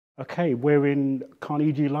Okay, we're in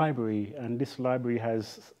Carnegie Library, and this library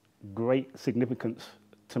has great significance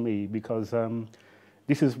to me because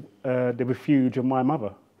this is the refuge of my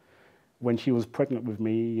mother when she was pregnant with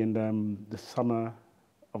me in the summer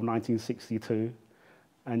of 1962,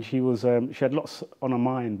 and she had lots on her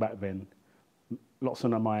mind back then, lots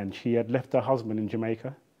on her mind. She had left her husband in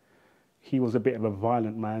Jamaica. He was a bit of a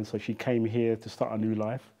violent man, so she came here to start a new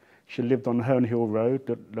life. She lived on Herne Hill Road,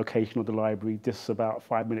 the location of the library, just about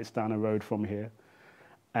 5 minutes down the road from here.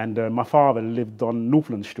 And my father lived on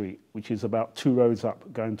Northland Street, which is about 2 roads up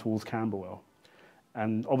going towards Camberwell.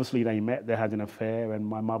 And obviously they met, they had an affair, and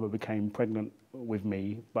my mother became pregnant with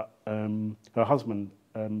me. But her husband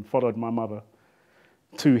followed my mother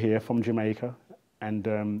to here from Jamaica,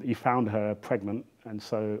 and he found her pregnant. And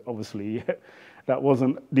so obviously that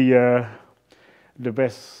wasn't the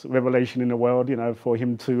best revelation in the world, you know, for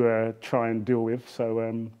him to try and deal with.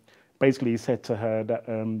 So basically he said to her that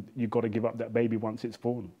you've got to give up that baby once it's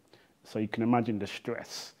born. So you can imagine the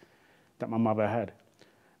stress that my mother had.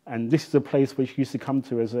 And this is a place where she used to come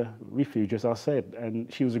to as a refuge, as I said,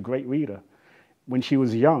 and she was a great reader. When she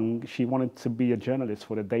was young, she wanted to be a journalist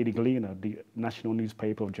for the Daily Gleaner, the national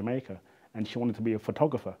newspaper of Jamaica, and she wanted to be a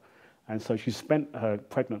photographer. And so she spent her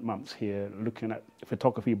pregnant months here looking at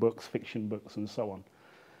photography books, fiction books, and so on.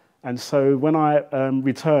 And so when I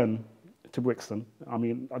return to Brixton, I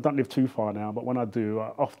mean, I don't live too far now, but when I do, I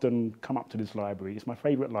often come up to this library. It's my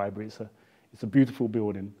favourite library. It's a beautiful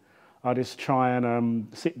building. I just try and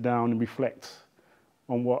sit down and reflect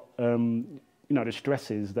on what, you know, the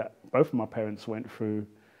stresses that both of my parents went through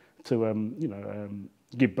to, you know,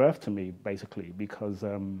 give birth to me, basically, because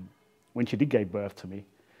when she did give birth to me,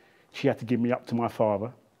 she had to give me up to my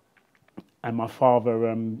father, and my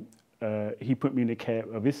father, he put me in the care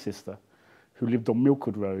of his sister, who lived on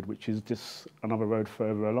Milkwood Road, which is just another road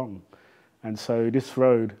further along. And so this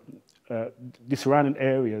road, the surrounding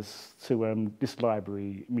areas to this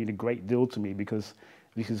library mean a great deal to me, because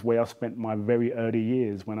this is where I spent my very early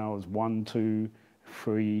years when I was 1, 2,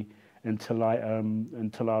 3, until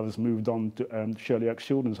I was moved on to Shirley Oaks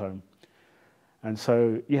Children's Home. And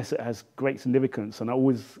so, yes, it has great significance, and I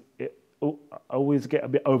always get a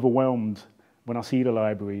bit overwhelmed when I see the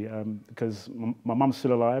library, because my mum's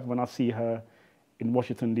still alive. When I see her in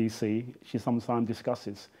Washington, D.C., she sometimes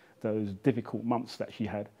discusses those difficult months that she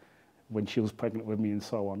had when she was pregnant with me and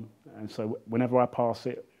so on. And so whenever I pass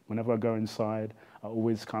it, whenever I go inside, I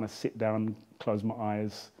always kind of sit down, close my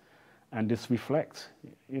eyes, and just reflect,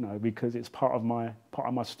 you know, because it's part of my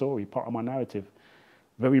story, part of my narrative.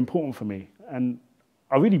 Very important for me. And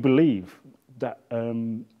I really believe that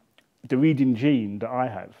the reading gene that I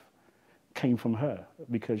have came from her,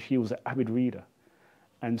 because she was an avid reader.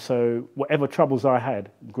 And so whatever troubles I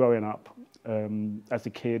had growing up as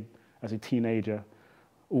a kid, as a teenager,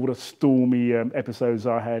 all the stormy episodes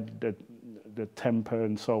I had, the temper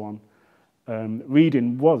and so on,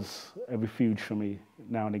 reading was a refuge for me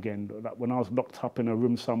now and again. Like when I was locked up in a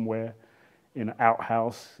room somewhere, in an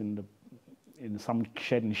outhouse, in some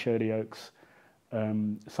shed in Shirley Oaks,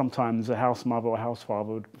 sometimes a house mother or house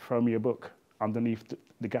father would throw me a book underneath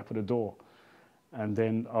the gap of the door, and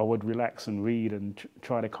then I would relax and read and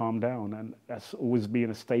try to calm down. And that's always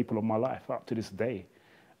been a staple of my life up to this day.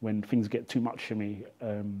 When things get too much for me,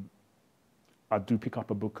 I do pick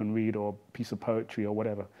up a book and read, or a piece of poetry or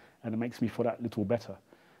whatever, and it makes me feel that little better.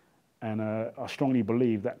 And I strongly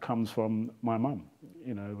believe that comes from my mum,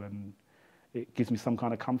 you know, and it gives me some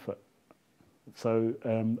kind of comfort. So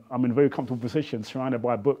I'm in a very comfortable position, surrounded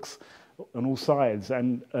by books on all sides.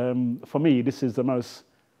 And for me, this is the most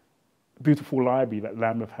beautiful library that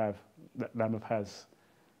Lambeth has.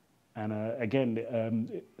 And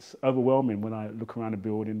again, it's overwhelming when I look around the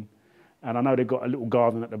building. And I know they've got a little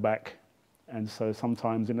garden at the back. And so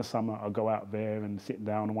sometimes in the summer, I'll go out there and sit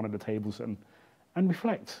down on one of the tables and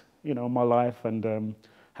reflect, you know, on my life and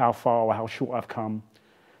how far or how short I've come.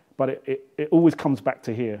 But it always comes back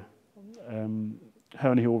to here.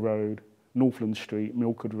 Herne Hill Road, Northland Street,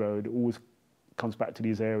 Milkwood Road, it always comes back to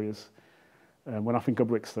these areas. When I think of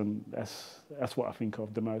Brixton, that's what I think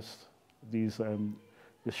of the most. These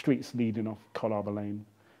the streets leading off Coldharbour Lane,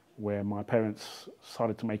 where my parents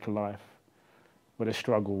started to make a life, where they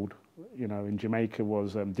struggled. You know, in Jamaica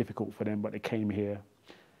was difficult for them, but they came here,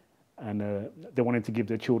 and they wanted to give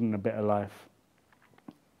their children a better life.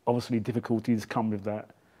 Obviously, difficulties come with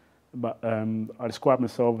that. But I describe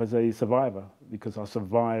myself as a survivor, because I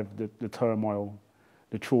survived the turmoil,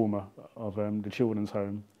 the trauma of the children's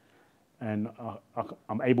home. And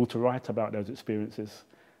I'm able to write about those experiences.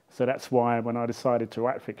 So that's why when I decided to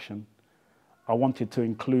write fiction, I wanted to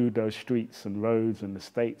include those streets and roads and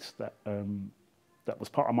estates that that was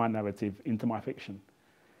part of my narrative into my fiction,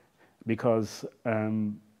 because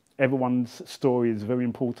everyone's story is very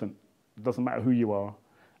important. It doesn't matter who you are,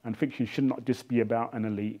 and fiction should not just be about an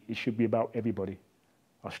elite, it should be about everybody.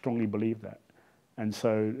 I strongly believe that. And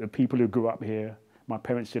so the people who grew up here, my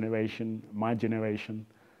parents' generation, my generation,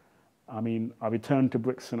 I mean, I returned to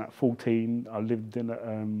Brixton at 14. I lived in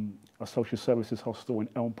a social services hostel in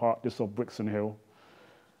Elm Park, just off Brixton Hill.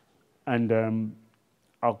 And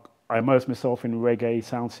I immersed myself in reggae,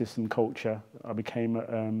 sound system culture. I became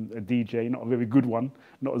a DJ, not a very good one,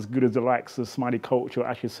 not as good as the likes of Smiley Culture or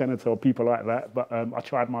Ashley Senator or people like that, but I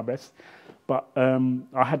tried my best. But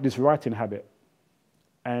I had this writing habit.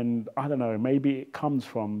 And I don't know, maybe it comes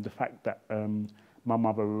from the fact that my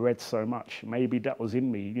mother read so much. Maybe that was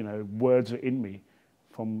in me, you know, words were in me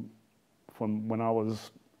from when I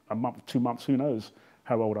was a month, 2 months, who knows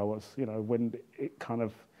how old I was, you know, when it kind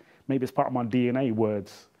of, maybe it's part of my DNA,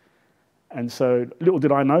 words. And so little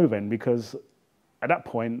did I know then, because at that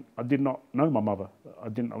point, I did not know my mother. I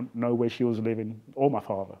didn't know where she was living, or my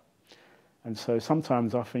father. And so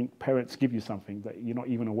sometimes I think parents give you something that you're not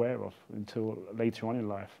even aware of until later on in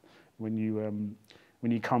life. When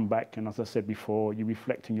you come back, and as I said before, you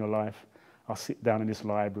reflect in your life. I sit down in this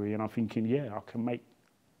library and I'm thinking, yeah, I can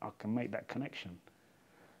make that connection.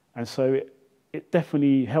 And so it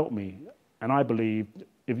definitely helped me. And I believe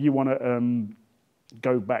if you want to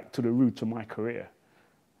go back to the root of my career,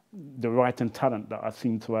 the right and talent that I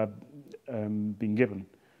seem to have been given,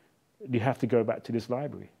 you have to go back to this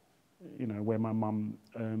library, you know, where my mum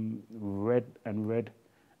read and read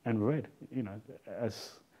and read, you know,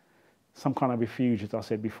 as some kind of refuge, as I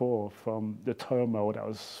said before, from the turmoil that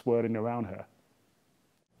was swirling around her.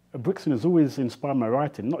 Brixton has always inspired my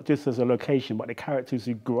writing, not just as a location, but the characters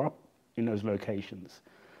who grew up in those locations.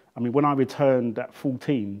 I mean, when I returned at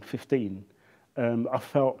 14, 15, I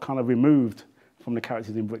felt kind of removed from the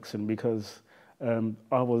characters in Brixton because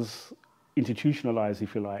I was institutionalized,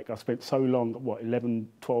 if you like. I spent so long, 11,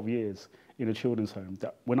 12 years in a children's home,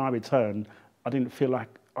 that when I returned, I didn't feel like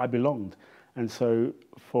I belonged. And so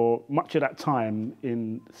for much of that time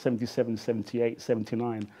in 77, 78,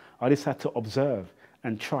 79, I just had to observe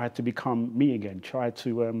and try to become me again, try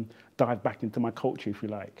to dive back into my culture, if you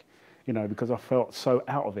like, you know, because I felt so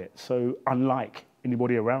out of it, so unlike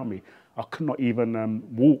anybody around me. I could not even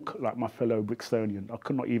walk like my fellow Brixtonian. I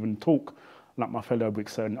could not even talk like my fellow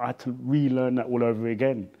Brixtonian. I had to relearn that all over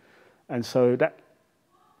again. And so that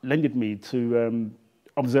lended me to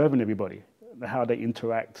observing everybody, how they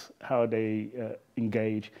interact, how they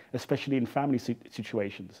engage, especially in family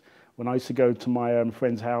situations. When I used to go to my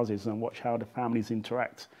friends' houses and watch how the families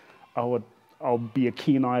interact, I'll be a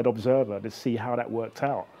keen-eyed observer to see how that worked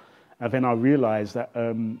out. And then I realized that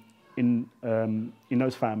in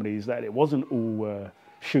those families that it wasn't all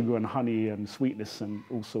sugar and honey and sweetness and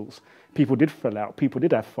all sorts. People did fall out, people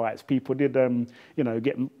did have fights, people did you know,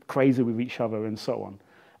 get crazy with each other and so on.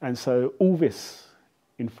 And so all this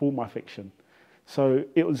informed my fiction. So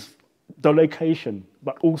it was the location,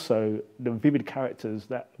 but also the vivid characters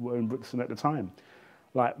that were in Brixton at the time.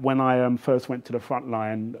 Like when I first went to the front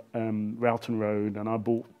line, Rowton Road, and I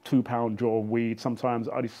bought £2 jar of weed, sometimes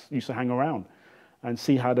I just used to hang around and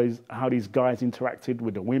see how these guys interacted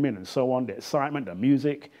with the women and so on, the excitement, the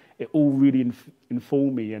music. It all really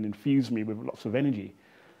informed me and infused me with lots of energy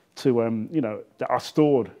to, you know, that I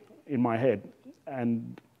stored in my head.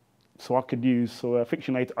 And so I could use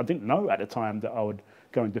fiction later. I didn't know at the time that I would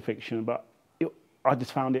go into fiction, but I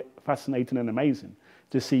just found it fascinating and amazing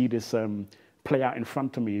to see this play out in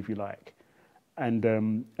front of me, if you like. And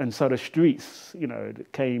so the streets, you know,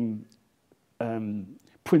 came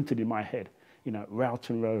printed in my head. You know,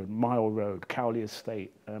 Rowton Road, Mile Road, Cowley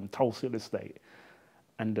Estate, Tulse Hill Estate,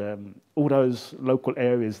 and all those local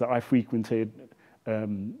areas that I frequented,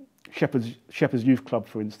 Shepherd's Youth Club,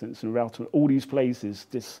 for instance, and Rowton, all these places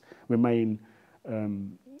just remain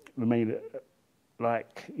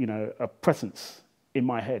like, you know, a presence in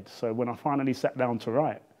my head. So when I finally sat down to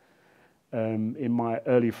write in my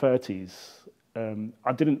early 30s,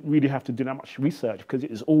 I didn't really have to do that much research because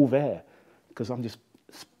it was all there, because I'm just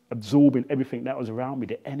absorbing everything that was around me,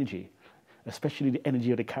 the energy, especially the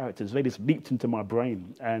energy of the characters. They just leaped into my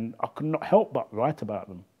brain, and I could not help but write about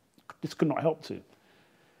them. Just could not help to.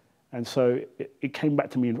 And so it came back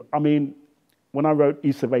to me. I mean, when I wrote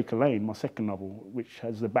East of Acre Lane, my second novel, which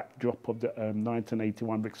has the backdrop of the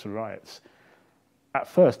 1981 Brixton riots, at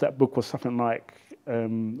first that book was something like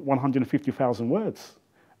 150,000 words.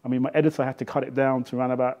 I mean, my editor had to cut it down to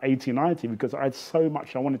around about 80, 90 because I had so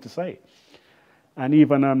much I wanted to say. And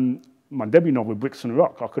even my debut novel, Brixton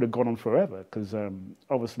Rock, I could have gone on forever because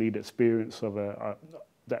obviously the experience of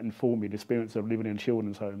that informed me, the experience of living in a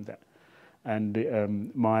children's home,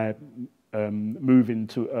 and my move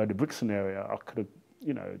into the Brixton area. I could have,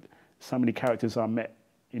 you know, so many characters I met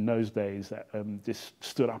in those days that just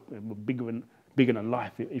stood up and were bigger than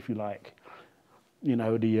life, if you like. You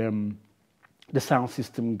know, the sound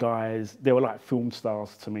system guys, they were like film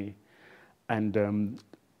stars to me, and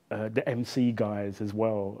the MC guys as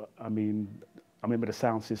well. I mean, I remember the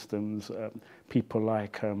sound systems, people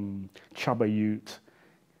like Chubba Ute,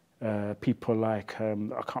 people like,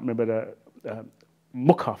 I can't remember the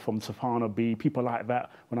Mucka from Safana B, people like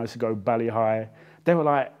that when I used to go Bally High. They were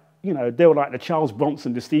like, you know, they were like the Charles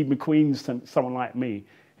Bronson, the Steve McQueens to someone like me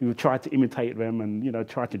who tried to imitate them and, you know,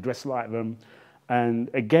 tried to dress like them. And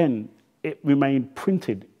again, it remained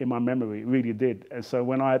printed in my memory, it really did. And so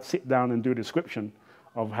when I'd sit down and do a description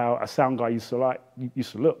of how a sound guy used to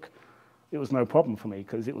look, it was no problem for me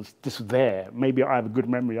because it was just there. Maybe I have a good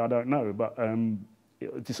memory, I don't know, but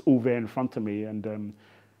it was just all there in front of me. And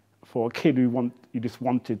for a kid who just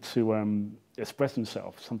wanted to express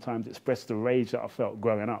himself, sometimes express the rage that I felt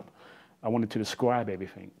growing up, I wanted to describe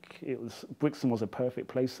everything. Brixton was a perfect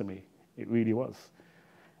place for me. It really was.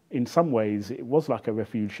 In some ways, it was like a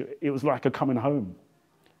refuge. It was like a coming home.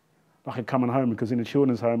 Like a coming home, because in a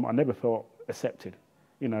children's home, I never felt accepted.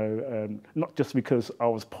 You know, not just because I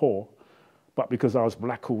was poor, but because I was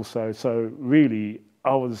black also. So really,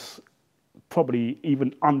 I was probably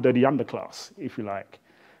even under the underclass, if you like.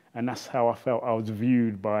 And that's how I felt I was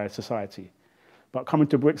viewed by society. But coming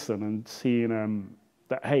to Brixton and seeing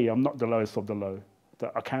that, hey, I'm not the lowest of the low,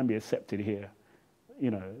 that I can be accepted here,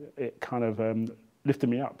 you know, it kind of lifted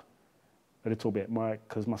me up a little bit,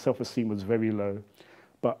 because my self-esteem was very low.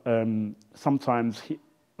 But sometimes,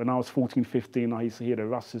 when I was 14, 15, I used to hear the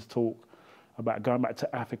Russes talk about going back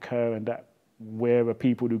to Africa, and that where are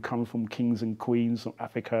people who come from kings and queens of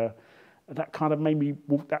Africa. That kind of made me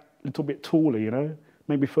walk that little bit taller, you know,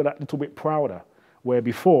 made me feel that little bit prouder, where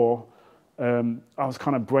before I was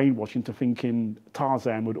kind of brainwashed into thinking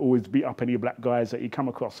Tarzan would always beat up any black guys that he come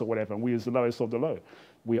across or whatever, and we was the lowest of the low.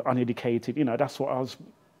 We are uneducated, you know, that's what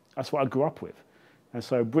I grew up with. And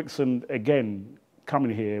so Brixton, again,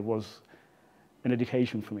 coming here was an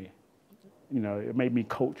education for me. You know, it made me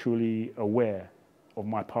culturally aware of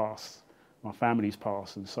my past, my family's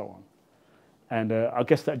past, and so on. And I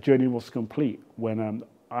guess that journey was complete when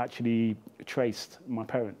I actually traced my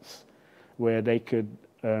parents, where they could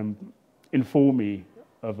inform me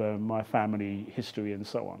of my family history and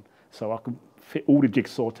so on, so I could fit all the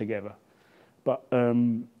jigsaw together. But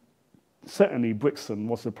certainly Brixton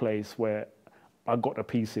was the place where I got the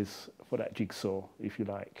pieces for that jigsaw, if you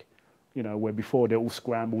like. You know, where before they're all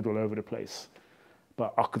scrambled all over the place.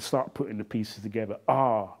 But I could start putting the pieces together.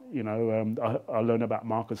 You know, I learned about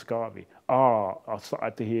Marcus Garvey. I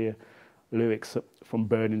started to hear lyrics from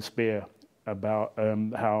Burning Spear about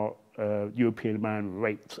how European man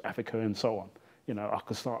raped Africa and so on. You know, I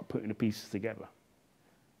could start putting the pieces together.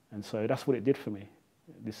 And so that's what it did for me,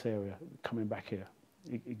 this area, coming back here.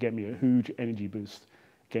 It gave me a huge energy boost.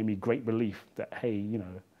 It gave me great belief that, hey, you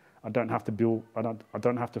know, I don't have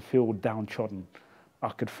to feel downtrodden. I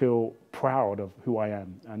could feel proud of who I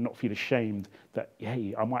am and not feel ashamed that,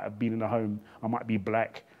 hey, I might have been in a home, I might be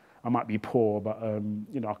black, I might be poor, but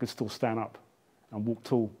you know, I could still stand up and walk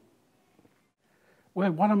tall.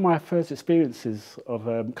 Well, one of my first experiences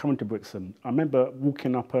of coming to Brixton, I remember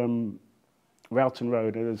walking up Rowton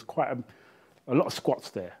Road, and there was quite a lot of squats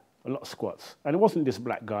there, a lot of squats. And it wasn't just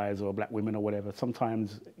black guys or black women or whatever.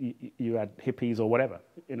 Sometimes you had hippies or whatever,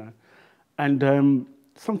 you know. And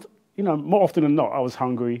you know, more often than not, I was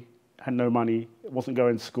hungry, had no money, wasn't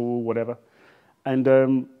going to school, whatever. And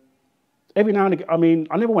every now and again, I mean,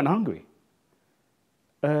 I never went hungry.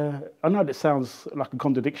 I know that sounds like a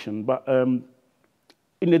contradiction, but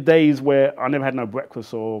in the days where I never had no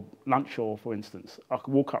breakfast or lunch, or for instance, I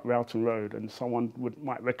could walk up Rowton Road and someone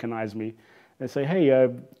might recognize me and say, hey,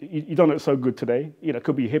 you don't look so good today. You know, it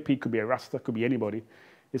could be a hippie, could be a Rasta, could be anybody.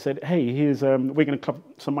 They said, hey, here's, we're going to club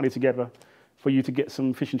some money together for you to get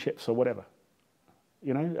some fish and chips or whatever.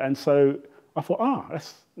 You know, and so I thought,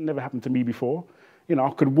 that's never happened to me before. You know,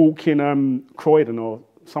 I could walk in Croydon or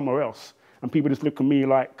somewhere else and people just look at me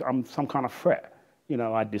like I'm some kind of threat. You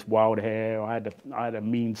know, I had this wild hair, I had a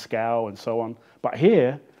mean scowl and so on. But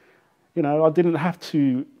here, you know, I didn't have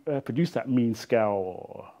to produce that mean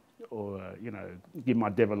scowl or you know, give my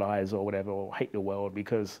devil eyes or whatever, or hate the world,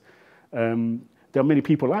 because there are many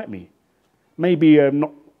people like me. Maybe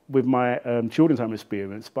not with my children's home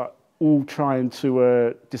experience, but all trying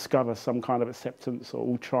to discover some kind of acceptance, or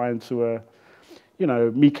all trying to, you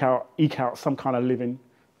know, eke out some kind of living,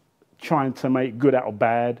 trying to make good out of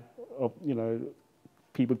bad, or, you know,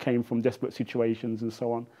 people came from desperate situations and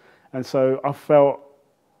so on. And so I felt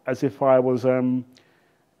as if I was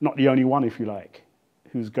not the only one, if you like,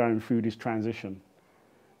 who's going through this transition.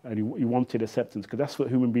 And he wanted acceptance, because that's what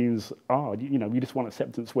human beings are. You know, we just want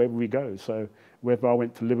acceptance wherever we go. So whether I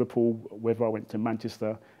went to Liverpool, whether I went to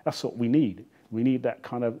Manchester, that's what we need. We need that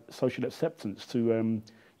kind of social acceptance to, you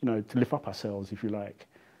know, to lift up ourselves, if you like.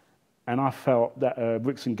 And I felt that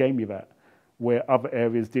Brixton gave me that, where other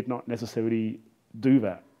areas did not necessarily do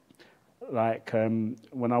that. Like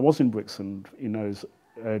when I was in Brixton in those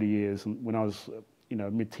early years, and when I was, you know,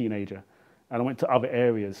 mid-teenager, and I went to other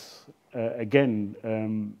areas,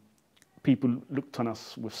 again, people looked on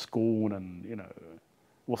us with scorn and, you know,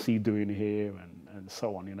 what's he doing here, and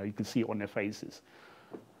so on. You know, you can see it on their faces.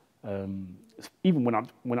 Even when I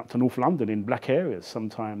went up to North London in black areas,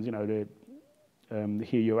 sometimes, you know, they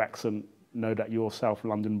hear your accent, know that you're a South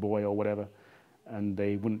London boy or whatever, and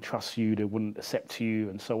they wouldn't trust you, they wouldn't accept you,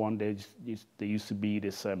 and so on. There used to be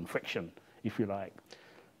this friction, if you like.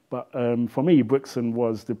 But for me, Brixton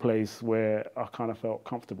was the place where I kind of felt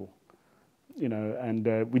comfortable, you know, and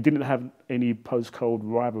we didn't have any postcode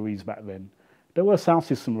rivalries back then. There were sound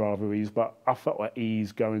system rivalries, but I felt at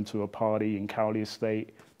ease going to a party in Cowley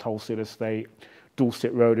Estate, Tolstead Estate,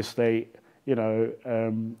 Dorset Road Estate. You know,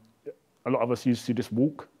 a lot of us used to just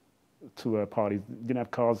walk to parties. Didn't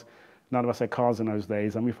have cars. None of us had cars in those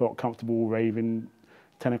days, and we felt comfortable raving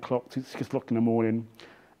 10 o'clock to 6 o'clock in the morning.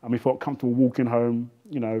 And we felt comfortable walking home,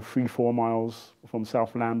 you know, 3-4 miles from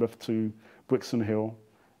South Lambeth to Brixton Hill,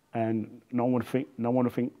 and no one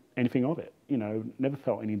would think anything of it. You know, never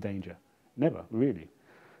felt any danger, never really.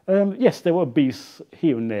 Yes, there were beasts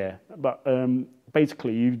here and there, but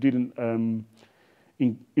basically, you didn't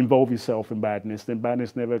involve yourself in badness. Then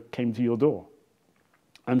badness never came to your door,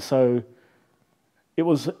 and so it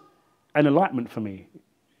was an enlightenment for me.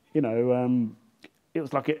 You know, it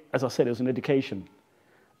was like as I said, it was an education.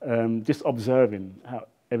 Just observing how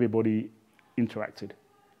everybody interacted,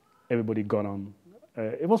 everybody got on.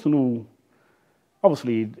 It wasn't all,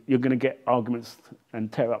 obviously you're going to get arguments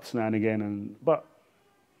and tear-ups now and again, but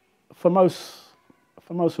for most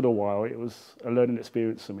of the while it was a learning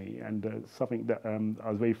experience for me, and something that I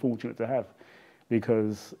was very fortunate to have,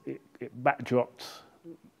 because it backdropped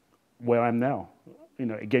where I am now. You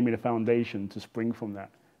know, it gave me the foundation to spring from that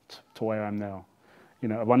to where I am now. You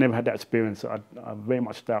know, if I never had that experience, I very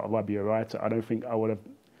much doubt if I'd be a writer. I don't think I would have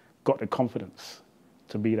got the confidence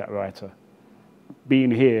to be that writer. Being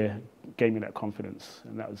here gave me that confidence,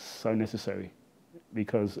 and that was so necessary.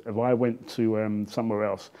 Because if I went to somewhere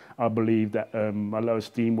else, I believe that my low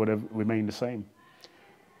esteem would have remained the same.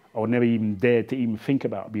 I would never even dare to even think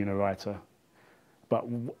about being a writer. But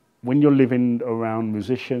when you're living around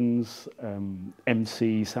musicians,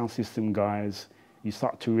 MC, sound system guys, you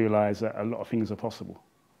start to realize that a lot of things are possible.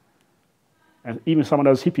 And even some of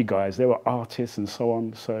those hippie guys, they were artists and so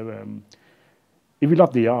on. So if you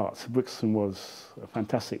love the arts, Brixton was a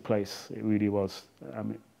fantastic place. It really was. I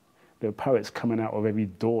mean, there were poets coming out of every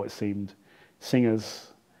door, it seemed.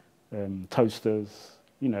 Singers, toasters,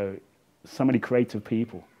 you know, so many creative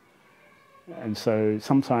people. And so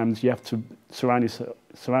sometimes you have to surround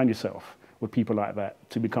yourself with people like that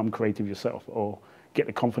to become creative yourself, or get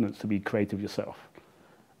the confidence to be creative yourself.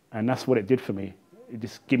 And that's what it did for me. It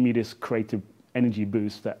just gave me this creative energy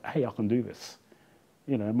boost that, hey, I can do this.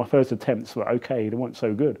 You know, my first attempts were okay, they weren't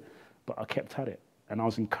so good, but I kept at it, and I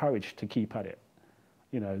was encouraged to keep at it,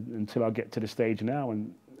 you know, until I get to the stage now.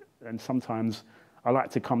 And sometimes I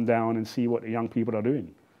like to come down and see what the young people are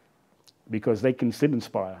doing, because they can still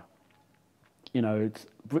inspire. You know,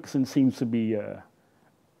 Brixton seems to be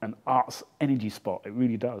an arts energy spot. It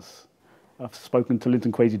really does. I've spoken to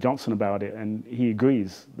Linton Kwesi Johnson about it, and he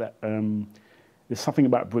agrees that there's something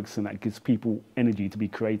about Brixton that gives people energy to be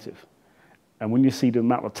creative. And when you see the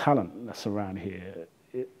amount of talent that's around here,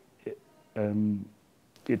 it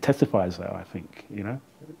testifies that, I think, you know.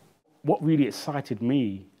 What really excited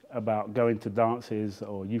me about going to dances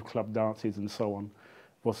or youth club dances and so on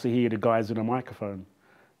was to hear the guys with a microphone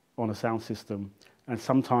on a sound system, and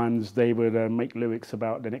sometimes they would make lyrics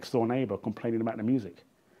about the next door neighbour complaining about the music.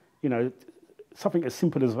 You know, something as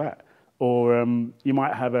simple as that. Or you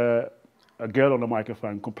might have a girl on the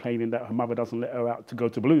microphone complaining that her mother doesn't let her out to go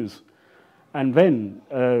to blues. And then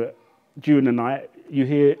during the night, you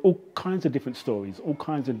hear all kinds of different stories, all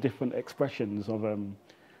kinds of different expressions of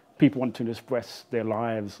people wanting to express their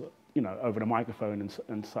lives, you know, over the microphone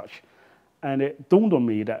and such. And it dawned on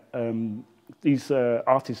me that these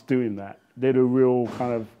artists doing that, they're the real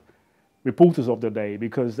kind of reporters of the day,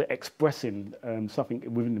 because they're expressing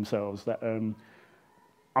something within themselves that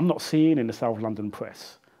I'm not seeing in the South London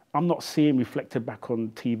press. I'm not seeing reflected back on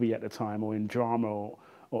TV at the time or in drama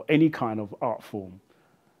or any kind of art form,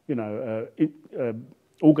 you know,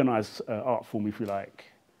 organised art form, if you like,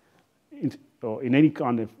 or in any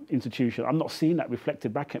kind of institution. I'm not seeing that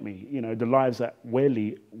reflected back at me, you know, the lives that we're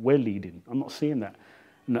leading. I'm not seeing that.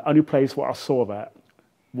 And the only place what I saw that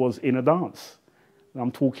was in a dance.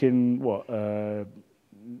 I'm talking, what,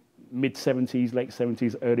 mid-70s, late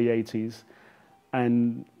 70s, early 80s.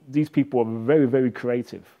 And these people are very, very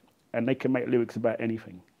creative. And they can make lyrics about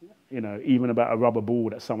anything, you know, even about a rubber ball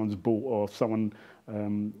that someone's bought or someone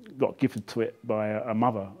got gifted to it by a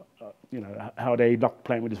mother, you know, how they love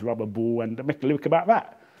playing with this rubber ball, and they make a lyric about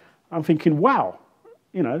that. I'm thinking, wow,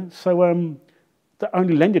 you know, so that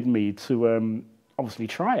only lended me to obviously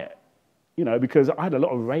try it, you know, because I had a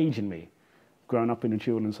lot of rage in me growing up in a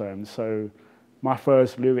children's home. So my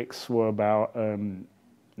first lyrics were about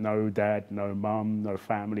no dad, no mum, no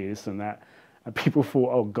family, this and that. And people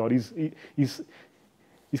thought, oh God, he's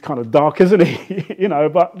kind of dark, isn't he? You know,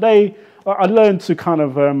 but I learned to kind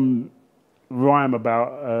of rhyme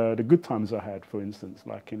about the good times I had, for instance,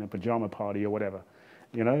 like in a pajama party or whatever,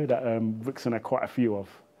 you know, that Brixton had quite a few of.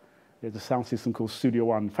 There's a sound system called Studio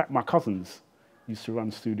One. In fact, my cousins used to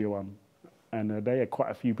run Studio One, and they had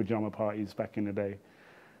quite a few pajama parties back in the day.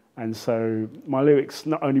 And so my lyrics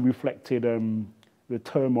not only reflected the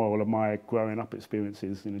turmoil of my growing up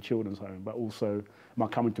experiences in a children's home, but also my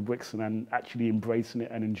coming to Brixton and actually embracing it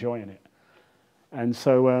and enjoying it. And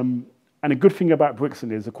so, and the good thing about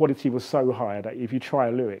Brixton is the quality was so high that if you try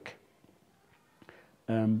a lyric,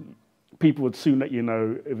 people would soon let you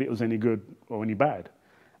know if it was any good or any bad.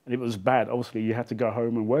 And if it was bad, obviously you had to go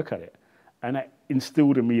home and work at it. And that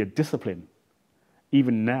instilled in me a discipline,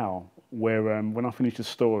 even now, where when I finish a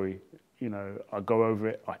story, you know, I go over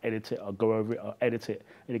it, I edit it, I go over it, I edit it.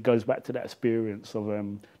 And it goes back to that experience of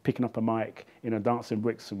picking up a mic in a dance in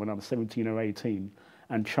Brixton when I was 17 or 18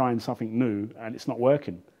 and trying something new, and it's not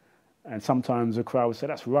working. And sometimes the crowd would say,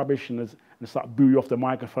 that's rubbish, and start boo you off the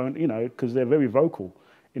microphone, you know, because they're very vocal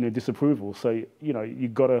in their disapproval. So, you know, you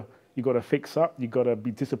gotta fix up, you gotta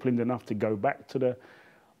be disciplined enough to go back to the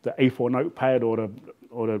A4 notepad or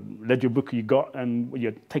the ledger book you got, and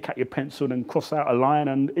you take out your pencil and cross out a line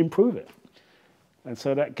and improve it. And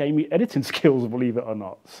so that gave me editing skills, believe it or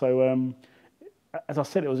not. So as I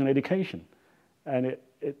said, it was an education. And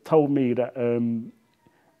it told me that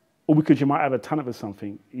all because you might have a talent for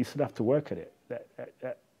something, you still have to work at it.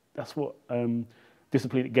 That's what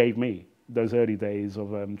discipline it gave me, those early days of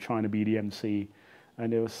trying to be the MC.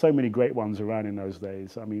 And there were so many great ones around in those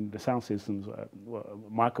days. I mean, the sound systems,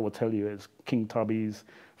 Michael will tell you, it's King Tubby's,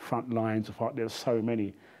 Front Lines, there's so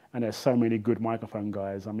many. And there's so many good microphone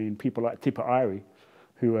guys. I mean, people like Tipper Irie,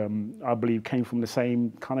 who I believe came from the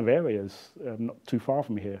same kind of areas, not too far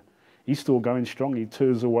from here. He's still going strong, he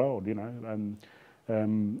tours the world, you know.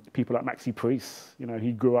 People like Maxi Priest, you know,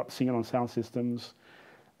 he grew up singing on sound systems.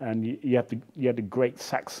 And you had the great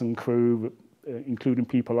Saxon crew, including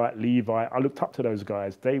people like Levi. I looked up to those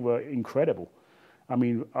guys. They were incredible. I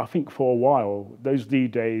mean, I think for a while, those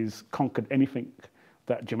DJs conquered anything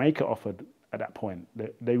that Jamaica offered at that point.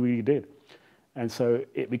 They really did. And so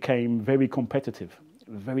it became very competitive,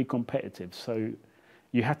 very competitive. So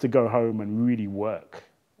you had to go home and really work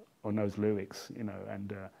on those lyrics, you know.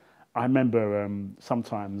 And I remember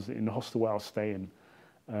sometimes in the hostel where I was staying,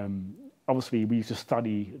 obviously we used to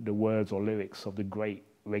study the words or lyrics of the great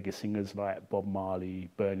reggae singers like Bob Marley,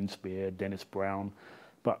 Burning Spear, Dennis Brown.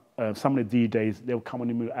 But some of the DJs, they were coming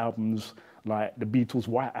in with albums like the Beatles'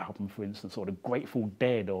 White Album, for instance, or the Grateful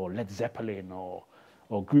Dead, or Led Zeppelin, or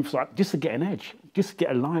groups like, just to get an edge, just to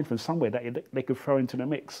get a line from somewhere that they could throw into the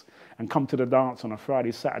mix and come to the dance on a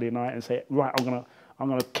Friday, Saturday night and say, right, I'm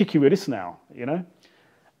gonna kick you with this now, you know?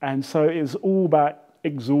 And so it was all about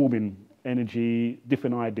absorbing energy,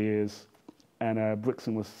 different ideas, and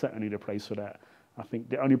Brixton was certainly the place for that. I think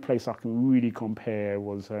the only place I can really compare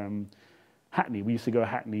was Hackney. We used to go to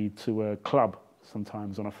Hackney to a club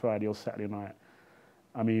sometimes on a Friday or Saturday night.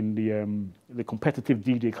 I mean, the competitive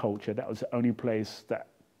DJ culture, that was the only place that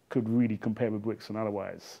could really compare with Brixton.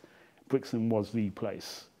 Otherwise, Brixton was the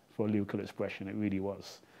place for lyrical expression. It really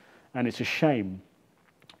was. And it's a shame.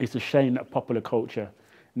 It's a shame that popular culture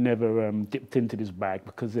never dipped into this bag,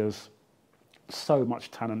 because there's so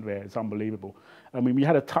much talent there. It's unbelievable. I mean, we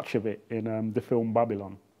had a touch of it in the film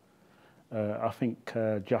Babylon. I think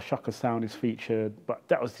Jashaka Sound is featured, but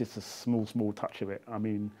that was just a small touch of it. I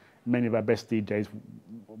mean, many of our best DJs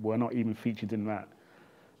were not even featured in that.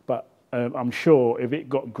 But I'm sure if it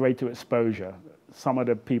got greater exposure, some of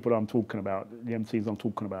the people I'm talking about, the MCs I'm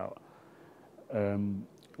talking about,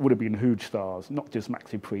 would have been huge stars, not just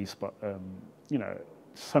Maxi Priest, but, you know,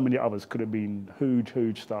 so many others could have been huge,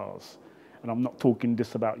 huge stars. And I'm not talking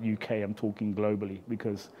just about UK, I'm talking globally,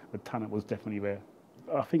 because the talent was definitely there.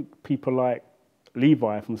 I think people like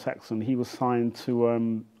Levi from Saxon, he was signed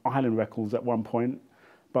to Island Records at one point,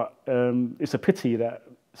 but it's a pity that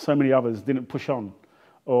so many others didn't push on,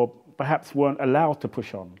 or perhaps weren't allowed to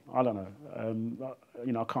push on. I don't know.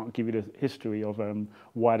 You know, I can't give you the history of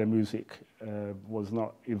why the music was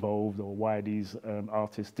not evolved, or why these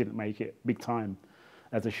artists didn't make it big time,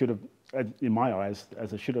 as they should have, in my eyes,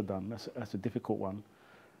 as they should have done. That's a difficult one.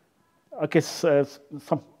 I guess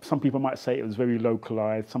some people might say it was very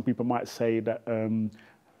localized. Some people might say that the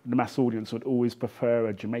mass audience would always prefer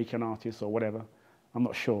a Jamaican artist or whatever. I'm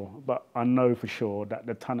not sure, but I know for sure that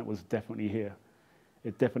the talent was definitely here.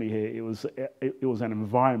 It's definitely here. It was an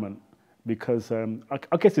environment, because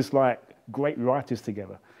I guess it's like great writers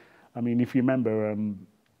together. I mean, if you remember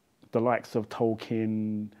the likes of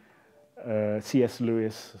Tolkien, C.S.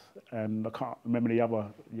 Lewis, and I can't remember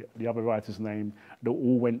the other writer's name, they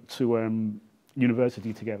all went to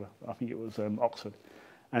university together. I think it was Oxford.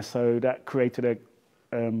 And so that created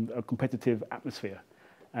a competitive atmosphere.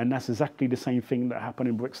 And that's exactly the same thing that happened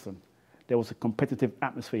in Brixton. There was a competitive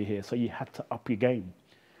atmosphere here, so you had to up your game.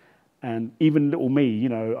 And even little me, you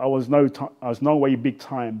know, I was no way big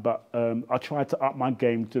time, but I tried to up my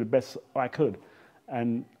game to the best I could.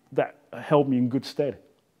 And that held me in good stead.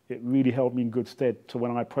 It really held me in good stead to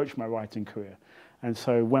when I approached my writing career. And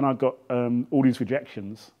so when I got all these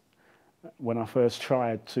rejections, when I first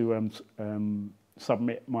tried to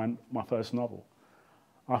submit my first novel,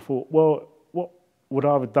 I thought, well, what would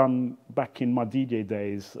I have done back in my DJ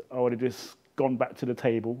days? I would have just gone back to the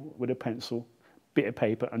table with a pencil, bit of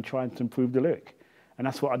paper, and tried to improve the lyric. And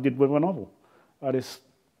that's what I did with my novel. I just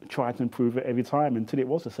tried to improve it every time until it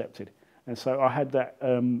was accepted. And so I had that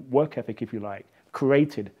work ethic, if you like,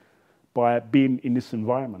 created by being in this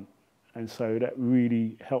environment. And so that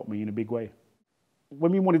really helped me in a big way.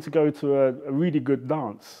 When we wanted to go to a really good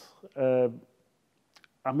dance, I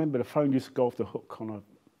remember the phone used to go off the hook on a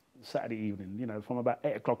Saturday evening, you know, from about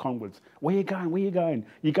 8 o'clock onwards. Where you going? Where you going?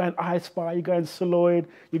 You're going I Spy, you're going Celoid,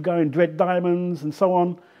 you're going Dread Diamonds, and so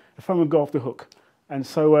on. The phone would go off the hook. And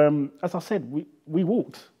so, as I said, we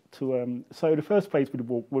walked to, so the first place we'd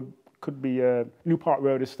walk could be New Park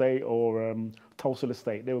Road Estate or Tulsa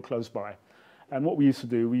Estate. They were close by. And what we used to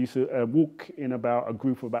do, we used to walk in about a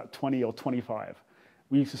group of about 20 or 25.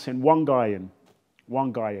 We used to send one guy in,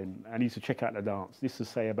 and he used to check out the dance. This is,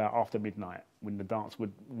 say, about after midnight, when the dance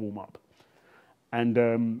would warm up.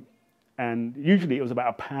 And usually it was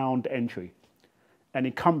about £1 entry. And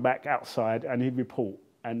he'd come back outside and he'd report.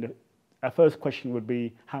 And our first question would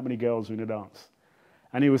be, how many girls are in the dance?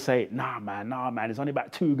 And he would say, nah, man, there's only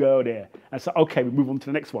about 2 girls there. And so, okay, we move on to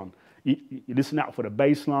the next one. You listen out for the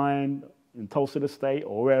bass line in Tulsa Estate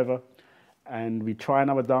or wherever, and we try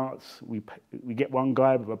another dance. We get one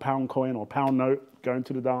guy with a £1 coin or £1 note going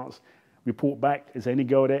to the dance, report back, is there any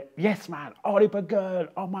girl there? Yes, man, oh, there's a girl,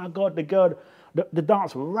 oh my God, the girl, the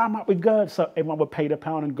dance ram up with girls. So everyone would pay the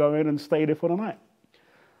 £1 and go in and stay there for the night.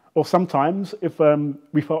 Or sometimes, if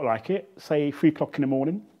we felt like it, say 3 o'clock in the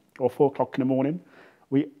morning or 4 o'clock in the morning,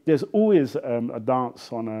 there's always a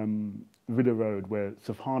dance on River Road where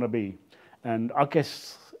Safana B. And I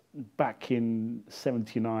guess back in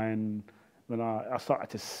 79, when I started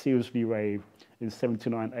to seriously rave in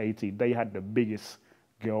 79, 80, they had the biggest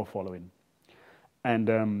girl following.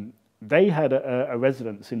 And they had a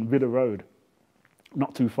residence in River Road,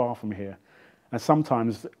 not too far from here. And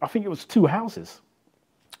sometimes, I think it was 2 houses.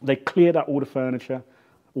 They cleared out all the furniture,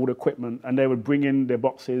 all the equipment, and they would bring in their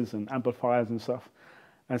boxes and amplifiers and stuff.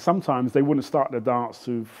 And sometimes they wouldn't start the dance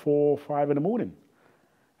to 4 or 5 in the morning.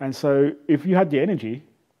 And so if you had the energy,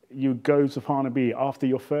 you'd go to Fana B after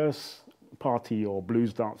your first party or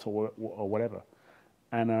blues dance or whatever.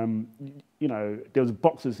 And, you know, there was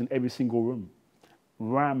boxes in every single room,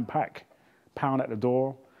 ram-pack, £1 at the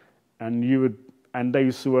door. And they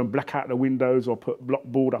used to black out the windows or put block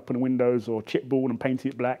board up in the windows or chipboard and paint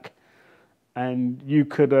it black. And you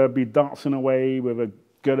could be dancing away with a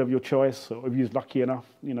girl of your choice, or if you was lucky enough,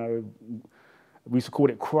 you know, we used to call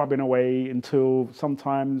it crubbing away until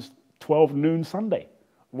sometimes 12 noon Sunday,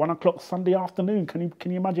 1 o'clock Sunday afternoon. Can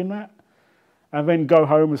you imagine that? And then go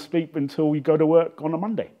home and sleep until we go to work on a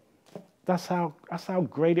Monday. That's how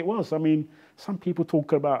great it was. I mean, some people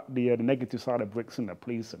talk about the negative side of Brixton, the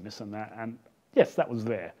police and this and that, and yes, that was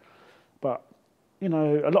there. But, you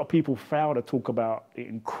know, a lot of people fail to talk about the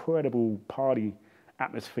incredible party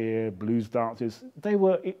atmosphere, blues dances. They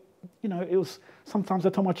were, you know, it was, sometimes I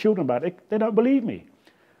tell my children about it, they don't believe me.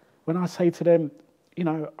 When I say to them, you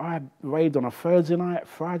know, I raved on a Thursday night,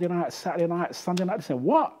 Friday night, Saturday night, Sunday night. They said,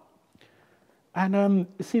 what? And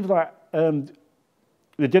it seems like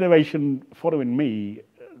the generation following me,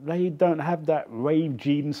 they don't have that rave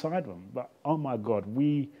gene inside them. But oh my God,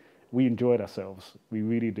 we enjoyed ourselves. We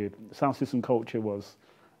really did. Sound system culture was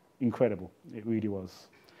incredible. It really was.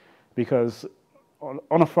 Because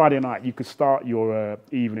on a Friday night, you could start your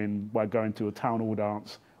evening by going to a town hall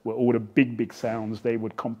dance where all the big sounds, they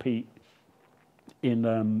would compete in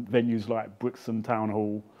venues like Brixton Town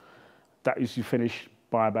Hall. That used to finish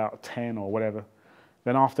by about 10 or whatever.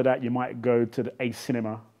 Then after that, you might go to the A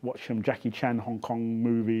Cinema, watch some Jackie Chan Hong Kong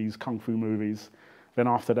movies, Kung Fu movies. Then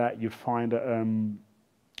after that, you'd find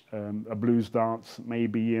a blues dance,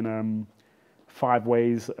 maybe in Five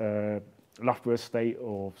Ways, Loughborough Estate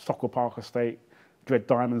or Stockwell Park Estate. Dread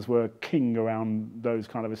Diamonds were king around those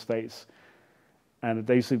kind of estates. And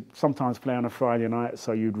they used to sometimes play on a Friday night,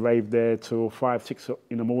 so you'd rave there till 5, 6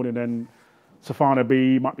 in the morning. Then Safana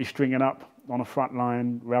B might be stringing up on a front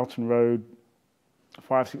line, Rowton Road,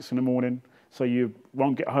 5, 6 in the morning. So you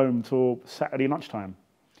won't get home till Saturday lunchtime.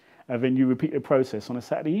 And then you repeat the process on a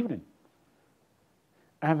Saturday evening.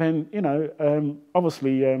 And then, you know,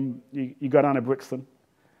 obviously you go down to Brixton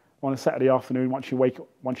on a Saturday afternoon once you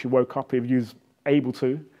woke up, if you was able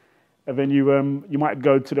to. And then you might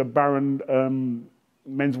go to the Baron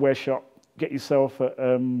menswear shop, get yourself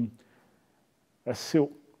a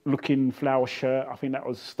silk-looking flower shirt. I think that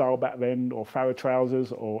was style back then, or Farrow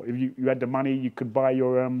trousers. Or if you had the money, you could buy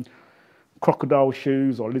your crocodile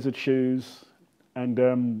shoes or lizard shoes,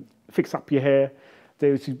 and fix up your hair. There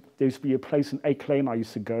used to be a place in Acre Lane I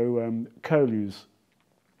used to go, curlews,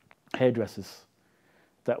 hairdressers.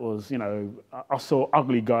 That was, you know, I saw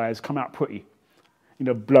ugly guys come out pretty. You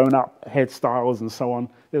know, blown up hairstyles and so on.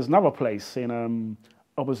 There's another place in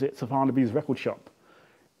opposite Safana B's record shop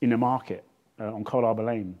in the market on Coldharbour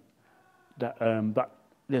Lane. But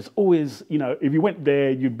there's always, you know, if you went there,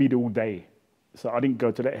 you'd be there all day. So I didn't go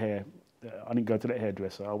to that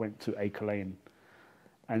hairdresser. I went to Acre Lane,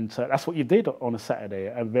 and so that's what you did on a Saturday.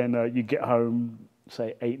 And then you get home,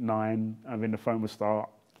 say 8, 9, and then the phone would start,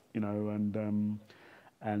 you know.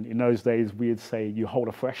 And in those days, we'd say you hold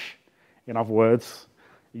a fresh. In other words,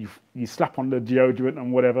 you slap on the deodorant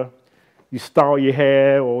and whatever, you style your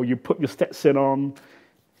hair, or you put your Stetson on,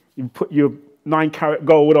 you put your 9-carat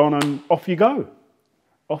gold on, and off you go.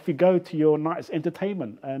 Off you go to your night's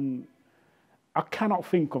entertainment. And I cannot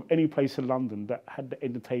think of any place in London that had the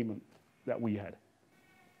entertainment that we had.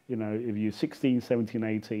 You know, if you're 16, 17,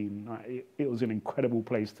 18, it was an incredible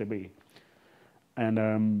place to be.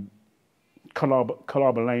 And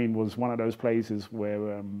Coldharbour Lane was one of those places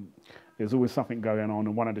where there's always something going on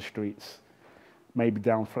in one of the streets. Maybe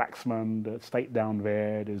down Flaxman, the estate down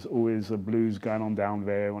there. There's always a blues going on down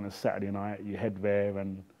there on a Saturday night. You head there,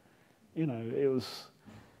 and you know,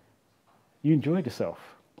 you enjoyed yourself.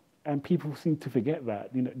 And people seem to forget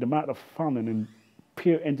that. You know, the amount of fun and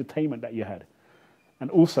pure entertainment that you had.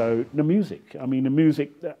 And also the music. I mean, the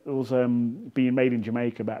music that was being made in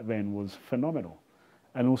Jamaica back then was phenomenal.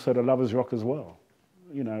 And also the Lovers Rock as well.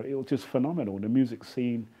 You know, it was just phenomenal. The music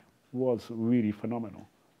scene was really phenomenal.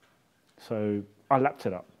 So I lapped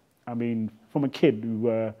it up. I mean, from a kid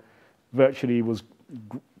who virtually was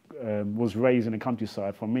raised in the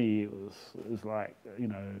countryside, for me, it was like, you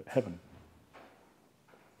know, heaven.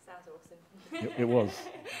 Sounds awesome. It was.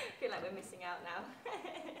 I feel like we're missing out now.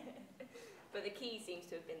 But the key seems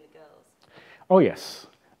to have been the girls. Oh, yes.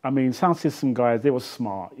 I mean, sound system guys, they were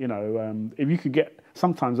smart, you know. If you could get,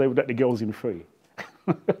 sometimes they would let the girls in free.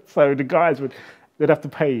 So the guys they'd have to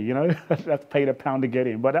pay, you know, they'd have to pay the £1 to get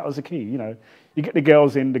in. But that was the key, you know. You get the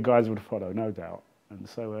girls in, the guys would follow, no doubt. And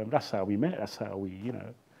so that's how we met, that's how we, you know,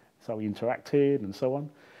 that's how we interacted and so on.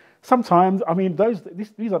 Sometimes, I mean,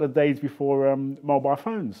 these are the days before mobile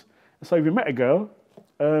phones. So if you met a girl,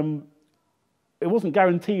 it wasn't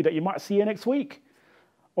guaranteed that you might see her next week.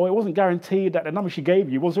 Or it wasn't guaranteed that the number she gave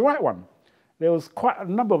you was the right one. There was quite a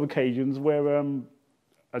number of occasions where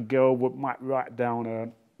a girl might write down a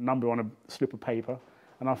number on a slip of paper,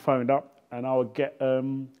 and I phoned up and I would get,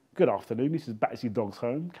 good afternoon, this is Batsy Dog's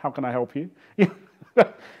Home, how can I help you? You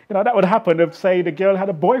know, that would happen if, say, the girl had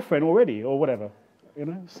a boyfriend already or whatever, you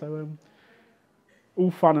know, so all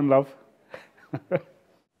fun and love.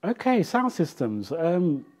 Okay, sound systems.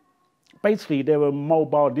 Basically, they were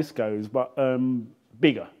mobile discos, but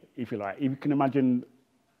bigger, if you like. If you can imagine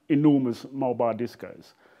enormous mobile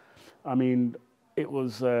discos. I mean, it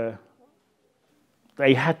was,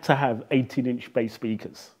 they had to have 18-inch bass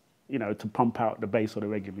speakers, you know, to pump out the bass or the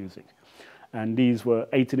reggae music. And these were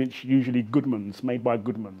 18-inch, usually Goodmans, made by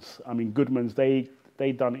Goodmans. I mean, Goodmans, they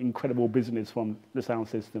they done incredible business from the sound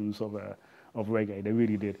systems of reggae. They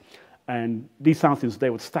really did. And these sound systems, they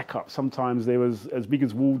would stack up. Sometimes they was as big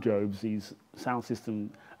as wardrobes, these sound system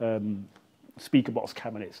speaker box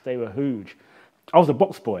cabinets. They were huge. I was a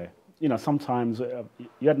box boy. You know, sometimes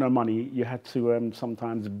you had no money. You had to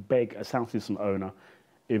sometimes beg a sound system owner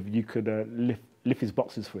if you could lift his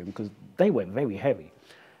boxes for him, because they were very heavy.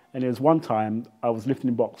 And there was one time I was lifting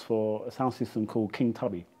a box for a sound system called King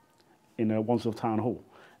Tubby in Wandsworth Town Hall.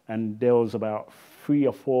 And there was about 3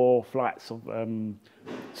 or 4 flights of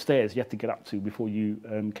stairs you had to get up to before you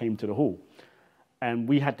came to the hall. And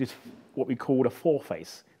we had this, what we called a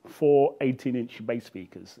 4-face, 4 18-inch bass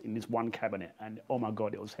speakers in this one cabinet. And oh my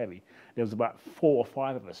God, it was heavy. There was about 4 or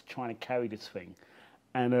 5 of us trying to carry this thing.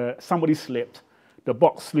 And somebody slipped. The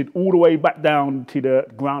box slid all the way back down to the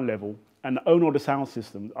ground level. And the owner of the sound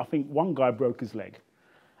system, I think one guy broke his leg.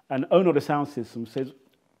 And the owner of the sound system says,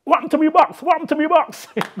 "What happened to me box? What happened to me box?"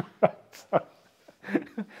 So,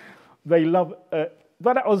 they love,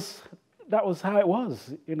 but that was how it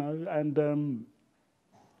was, you know. And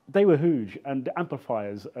they were huge. And the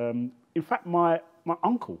amplifiers. In fact, my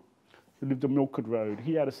uncle, who lived on Milford Road,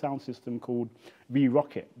 he had a sound system called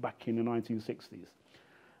V-Rocket back in the 1960s.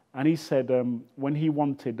 And he said when he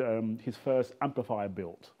wanted his first amplifier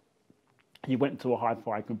built, he went to a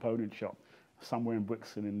hi-fi component shop somewhere in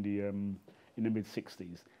Brixton in the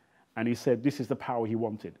mid-60s, and he said this is the power he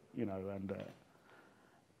wanted, you know.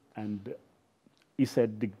 And he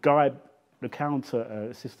said the guy, the counter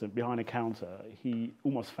assistant behind the counter, he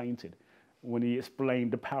almost fainted when he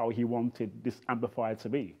explained the power he wanted this amplifier to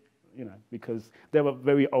be, you know, because they were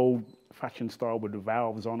very old-fashioned style with the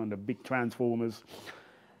valves on and the big transformers.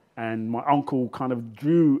 And my uncle kind of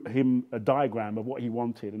drew him a diagram of what he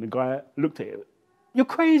wanted, and the guy looked at it. "You're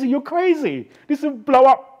crazy, you're crazy. This will blow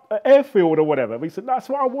up an airfield or whatever." But he said, "That's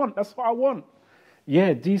what I want, that's what I want."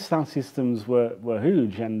 Yeah, these sound systems were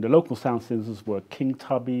huge, and the local sound systems were King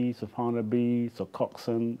Tubby, Soprano B, so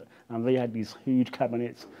Coxon, and they had these huge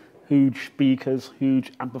cabinets, huge speakers,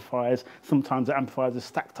 huge amplifiers. Sometimes the amplifiers are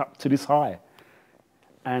stacked up to this high.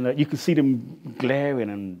 And you could see them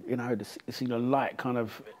glaring, and you know, see the light kind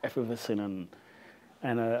of effervescing.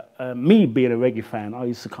 And me being a reggae fan, I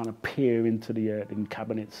used to kind of peer into the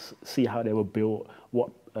cabinets, see how they were built,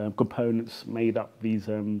 what components made up these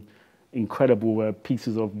incredible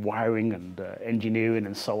pieces of wiring and engineering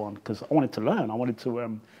and so on. Because I wanted to learn, I wanted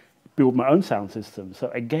to build my own sound system.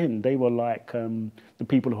 So again, they were like the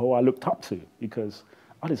people who I looked up to, because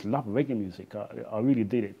I just love reggae music. I really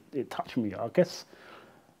did. It touched me. I guess.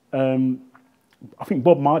 I think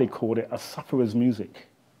Bob Marley called it a sufferer's music,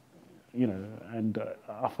 you know, and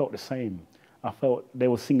I felt the same. I felt they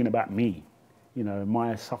were singing about me, you know,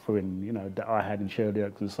 my suffering, you know, that I had in Shirley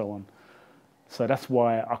Oaks and so on. So that's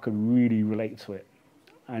why I could really relate to it.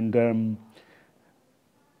 And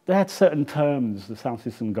they had certain terms, the sound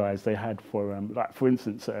system guys, they had for, like for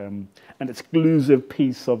instance, an exclusive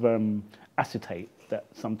piece of acetate that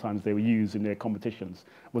sometimes they would use in their competitions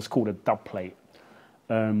was called a dub plate.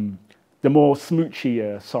 The more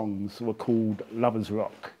smoochier songs were called Lovers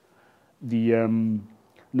Rock. The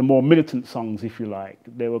more militant songs, if you like,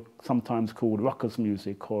 they were sometimes called rockers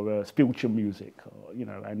music or spiritual music, or, you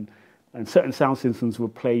know, and certain sound systems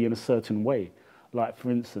would play in a certain way. Like,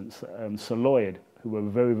 for instance, Sir Lloyd, who were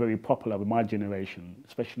very, very popular with my generation,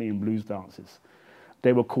 especially in blues dances.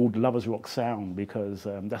 They were called Lovers Rock Sound because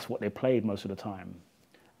that's what they played most of the time.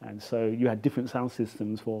 And so you had different sound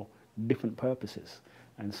systems for different purposes.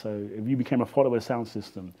 And so if you became a follower of a sound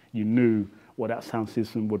system, you knew what that sound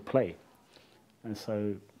system would play. And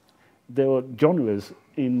so there were genres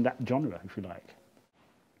in that genre, if you like.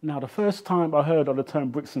 Now, the first time I heard of the term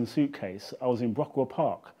Brixton suitcase, I was in Brockwell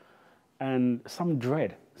Park, and some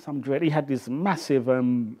dread, he had this massive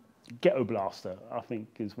ghetto blaster, I think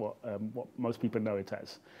is what most people know it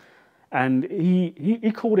as. And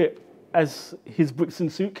he called it as his Brixton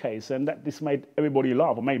suitcase, and this made everybody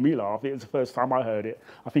laugh, or made me laugh. It was the first time I heard it.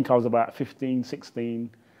 I think I was about 15, 16,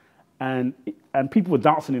 and people were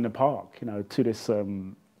dancing in the park, you know, to this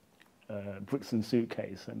Brixton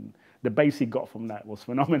suitcase, and the bass he got from that was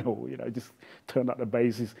phenomenal. You know, just turned up the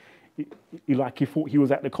bass. He thought he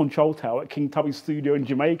was at the control tower at King Tubby's studio in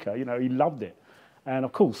Jamaica. You know, he loved it, and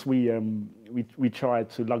of course we tried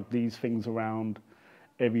to lug these things around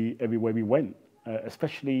everywhere we went.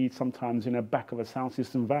 Especially sometimes in the back of a sound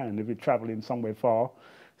system van. If you're traveling somewhere far,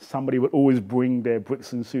 somebody would always bring their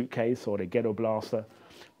Brixton suitcase or their ghetto blaster,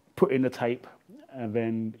 put in the tape, and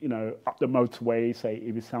then, you know, up the motorway, say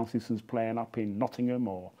if your sound system's playing up in Nottingham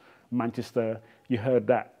or Manchester, you heard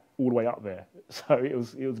that all the way up there. So it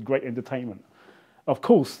was great entertainment. Of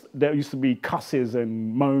course, there used to be cusses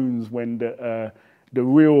and moans when the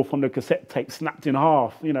reel from the cassette tape snapped in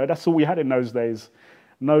half. You know, that's all we had in those days.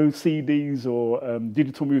 No CDs or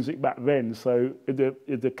digital music back then. So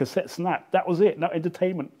if the cassette snapped, that was it. No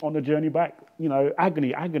entertainment on the journey back. You know,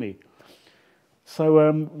 agony, agony.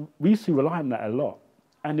 So we used to rely on that a lot.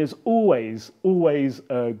 And there's always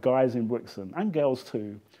guys in Brixton, and girls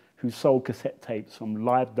too, who sold cassette tapes from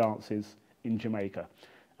live dances in Jamaica.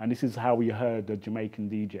 And this is how we heard the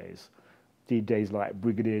Jamaican DJs like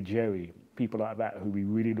Brigadier Jerry, people like that who we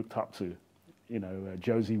really looked up to. You know,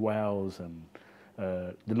 Josie Wells and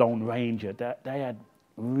the Lone Ranger. They had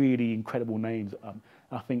really incredible names.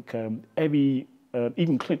 I think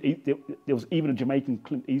even Clint, there was even a Jamaican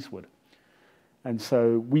Clint Eastwood. And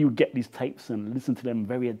so we would get these tapes and listen to them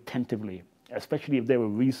very attentively, especially if they were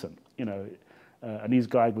recent, you know. And these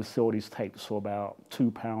guys would sell these tapes for about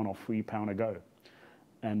 £2 or £3 a go.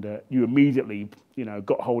 And you immediately, you know,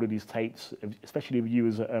 got hold of these tapes, especially if you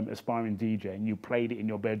was an aspiring DJ and you played it in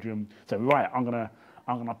your bedroom. So right, I'm gonna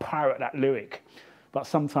pirate that lyric. But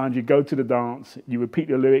sometimes you go to the dance, you repeat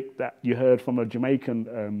the lyric that you heard from a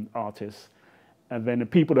Jamaican artist, and then the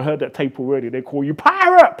people that heard that tape already, they call you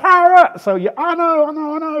pirate, pirate. So you, I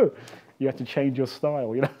know. You have to change your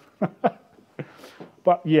style, you know.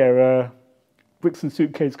 But yeah, Brixton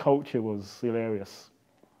suitcase culture was hilarious,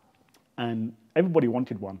 and everybody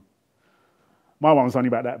wanted one. My one was only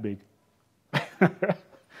about that big.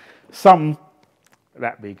 Some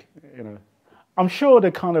that big, you know. I'm sure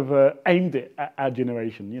they kind of aimed it at our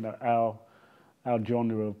generation, you know, our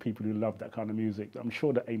genre of people who love that kind of music. I'm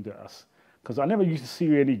sure they aimed at us. Because I never used to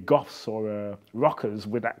see any goths or rockers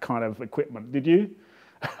with that kind of equipment. Did you?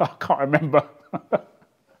 I can't remember.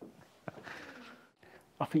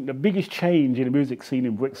 I think the biggest change in the music scene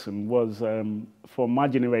in Brixton was, for my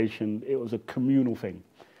generation, it was a communal thing.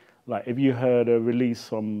 Like if you heard a release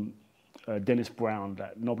from Dennis Brown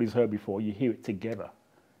that nobody's heard before, you hear it together.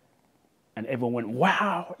 And everyone went,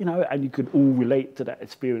 wow, you know, and you could all relate to that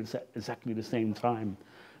experience at exactly the same time.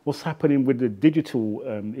 What's happening with the digital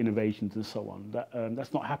innovations and so on,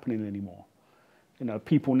 that's not happening anymore. You know,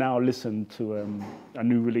 people now listen to a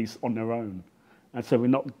new release on their own. And so we're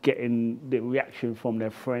not getting the reaction from their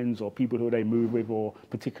friends or people who they move with or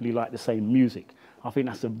particularly like the same music. I think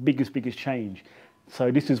that's the biggest change.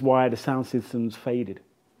 So this is why the sound systems faded.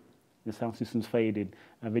 The sound systems faded.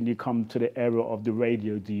 And then you come to the era of the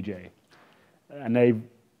radio DJ. And they've,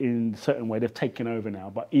 in a certain way, they've taken over now.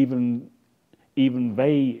 But even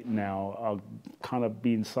they now are kind of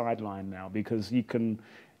being sidelined now, because you could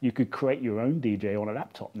create your own DJ on a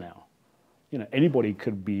laptop now. You know, anybody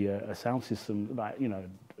could be a sound system, like, you know,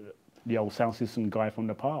 the old sound system guy from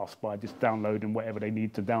the past, by just downloading whatever they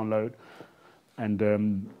need to download,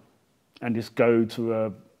 and just go to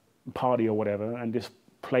a party or whatever and just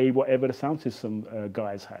play whatever the sound system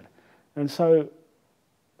guys had. And so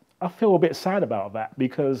I feel a bit sad about that,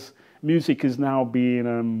 because music is now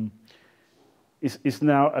being it's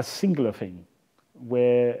now a singular thing,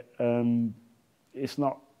 where it's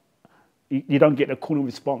not, you don't get the call and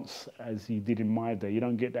response as you did in my day. You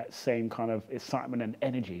don't get that same kind of excitement and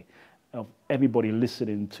energy of everybody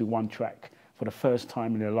listening to one track for the first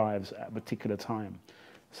time in their lives at a particular time.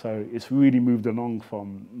 So it's really moved along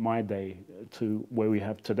from my day to where we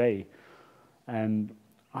have today. And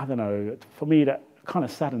I don't know, for me that kind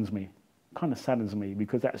of saddens me,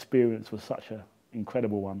 because that experience was such an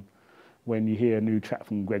incredible one. When you hear a new track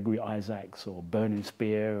from Gregory Isaacs or Burning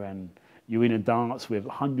Spear, and you're in a dance with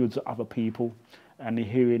hundreds of other people and you're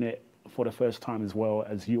hearing it for the first time as well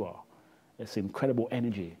as you are. It's incredible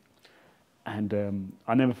energy. And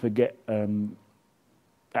I never forget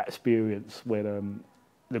that experience where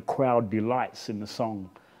the crowd delights in the song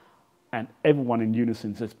and everyone in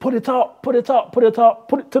unison says, put it up, put it up, put it up,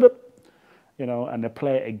 put it to the, you know, and they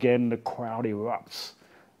play it again, the crowd erupts.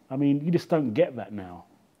 I mean, you just don't get that now,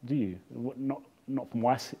 do you? Not from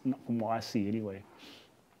what I see anyway.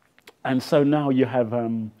 And so now you have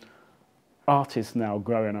artists now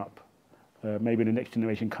growing up, maybe the next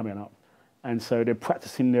generation coming up, and so they're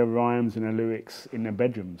practicing their rhymes and their lyrics in their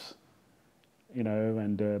bedrooms, you know,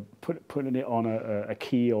 and putting it on a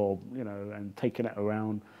key, or, you know, and taking it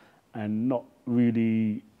around, and not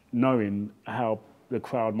really knowing how the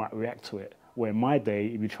crowd might react to it. Where in my day,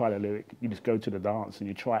 if you try the lyric, you just go to the dance and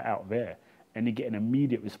you try it out there, and you get an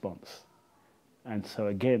immediate response. And so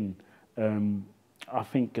again, I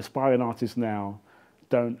think aspiring artists now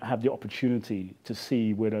don't have the opportunity to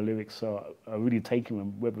see where the lyrics are really taking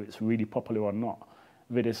them, whether it's really popular or not.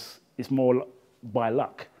 But it's more by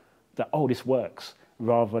luck that, oh, this works,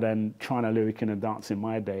 rather than trying a lyric in a dance in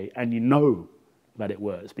my day, and you know that it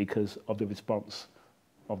works because of the response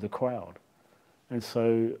of the crowd. And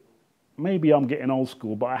so maybe I'm getting old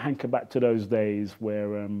school, but I hanker back to those days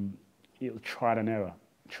where it was trial and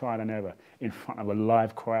error in front of a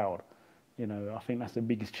live crowd. You know, I think that's the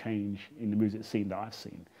biggest change in the music scene that I've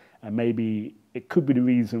seen. And maybe it could be the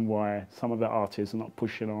reason why some of the artists are not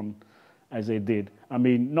pushing on as they did. I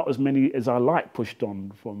mean, not as many as I like pushed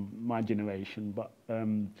on from my generation, but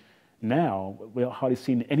now we're hardly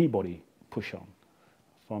seeing anybody push on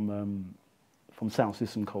from sound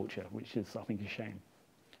system culture, which is, I think, a shame.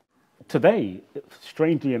 Today,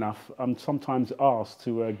 strangely enough, I'm sometimes asked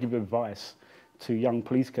to give advice to young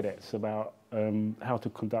police cadets about how to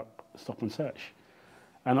conduct stop and search.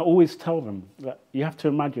 And I always tell them that you have to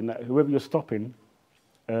imagine that whoever you're stopping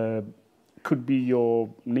could be your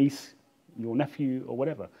niece, your nephew, or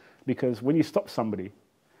whatever. Because when you stop somebody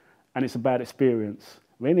and it's a bad experience,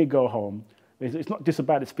 when they go home, it's not just a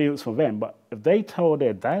bad experience for them, but if they tell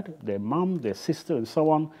their dad, their mum, their sister, and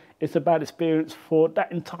so on, it's a bad experience for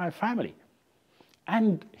that entire family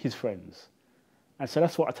and his friends. And so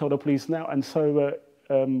that's what I tell the police now. And so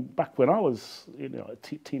back when I was a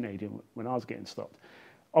teenager, when I was getting stopped,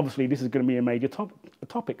 obviously this is going to be a major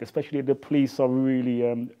topic, especially if the police are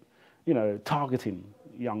really, targeting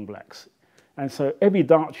young blacks. And so every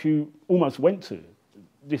dance you almost went to,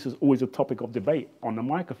 this is always a topic of debate on the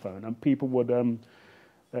microphone, and people would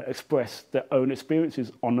express their own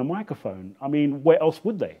experiences on the microphone. I mean, where else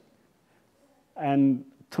would they? And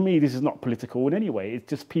to me, this is not political in any way. It's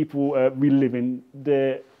just people reliving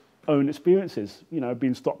their own experiences,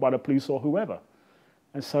 being stopped by the police or whoever.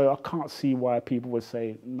 And so I can't see why people would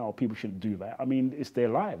say, no, people shouldn't do that. I mean, it's their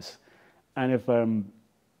lives. And if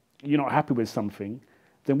you're not happy with something,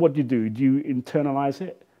 then what do? Do you internalize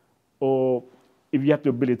it? Or if you have the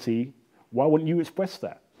ability, why wouldn't you express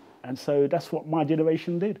that? And so that's what my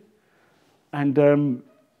generation did. And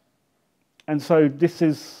so this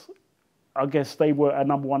is, I guess they were a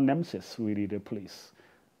number one nemesis, really, the police,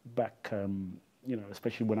 back,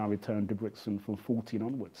 especially when I returned to Brixton from 14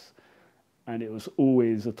 onwards. And it was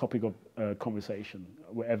always a topic of conversation,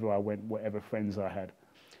 wherever I went, whatever friends I had,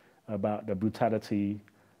 about the brutality,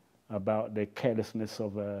 about the carelessness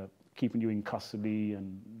of keeping you in custody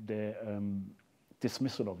and their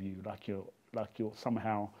dismissal of you, like you're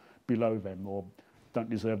somehow below them or don't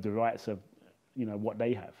deserve the rights of, what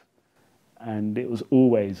they have. And it was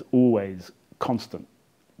always constant,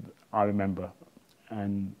 I remember.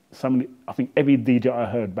 And I think every DJ I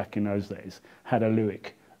heard back in those days had a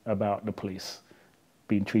lyric about the police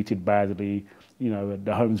being treated badly,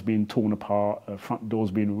 the homes being torn apart, front doors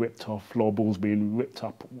being ripped off, floorboards being ripped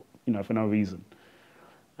up, for no reason.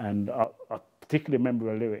 And I particularly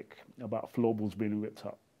remember a lyric about floorboards being ripped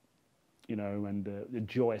up, and the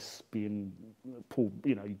joists being pulled,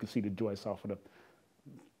 you could see the joists after the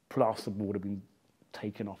plasterboard had been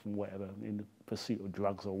taken off and whatever in the pursuit of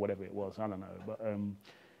drugs or whatever it was, I don't know. But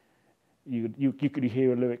you could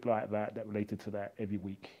hear a lyric like that related to that every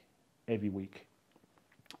week.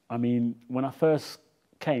 I mean, when I first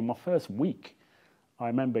came, my first week, I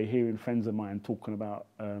remember hearing friends of mine talking about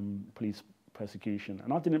police persecution,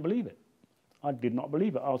 and I didn't believe it. I did not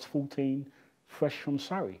believe it. I was 14, fresh from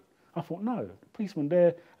Surrey. I thought, no, the policeman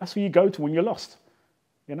there, that's where you go to when you're lost.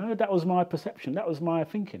 That was my perception, that was my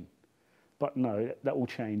thinking. But no, that all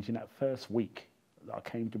changed in that first week that I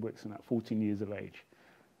came to Brixton at 14 years of age,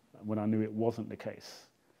 when I knew it wasn't the case.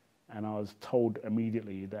 And I was told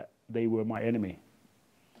immediately that they were my enemy.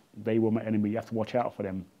 They were my enemy, you have to watch out for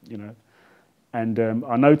them, And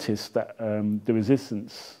I noticed that the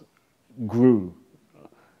resistance grew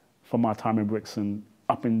from my time in Brixton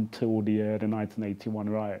up until the 1981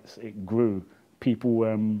 riots. It grew. People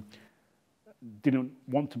didn't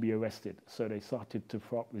want to be arrested, so they started to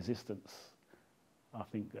throw up resistance. I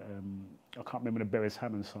think, I can't remember the Beres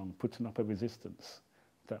Hammond song, Putting Up a Resistance.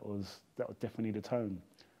 That was definitely the tone.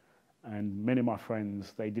 And many of my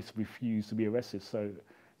friends, they just refused to be arrested, so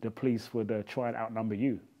the police would try and outnumber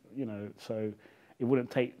you, so it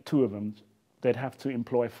wouldn't take two of them, they'd have to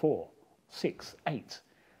employ 4, 6, 8.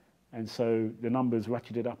 And so the numbers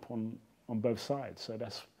ratcheted up on both sides. So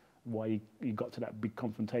that's why you got to that big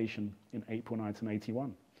confrontation in April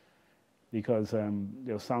 1981. Because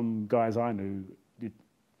there were some guys I knew,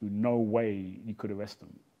 no way you could arrest them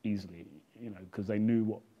easily, because they knew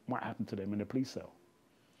what might happen to them in a police cell.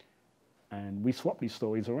 And we swapped these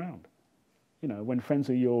stories around. When friends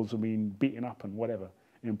of yours are being beaten up and whatever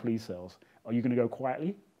in police cells, are you going to go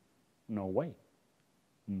quietly? No way.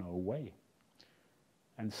 No way.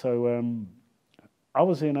 And so I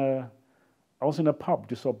was in a pub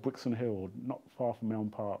just off Brixton Hill, not far from Elm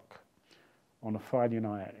Park, on a Friday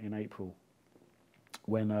night in April.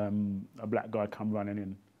 when a black guy come running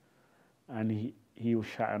in, and he was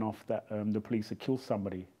shouting off that the police had killed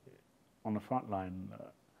somebody on the front line,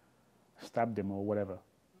 stabbed him or whatever.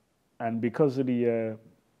 And because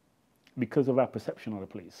of our perception of the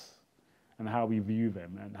police and how we view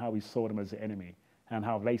them and how we saw them as the enemy and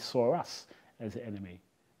how they saw us as the enemy,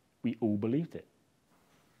 we all believed it.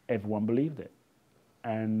 Everyone believed it.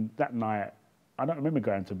 And that night, I don't remember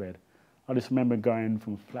going to bed. I just remember going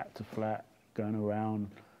from flat to flat, going around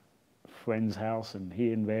friends' house and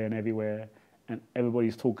here and there and everywhere, and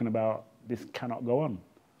everybody's talking about this cannot go on.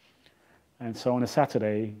 And so on a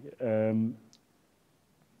Saturday,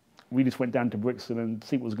 we just went down to Brixton and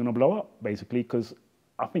see what was going to blow up, basically, because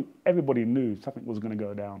I think everybody knew something was going to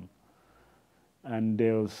go down. And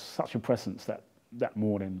there was such a presence that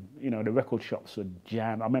morning. You know, the record shops were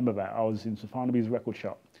jammed. I remember that. I was in Sir Farnaby's record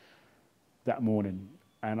shop that morning,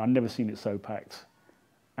 and I'd never seen it so packed.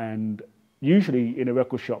 And usually in a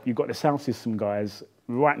record shop, you've got the sound system guys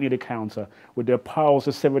right near the counter with their piles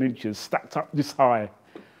of 7 inches stacked up this high.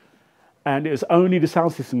 And it was only the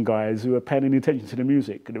sound system guys who were paying any attention to the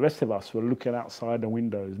music. The rest of us were looking outside the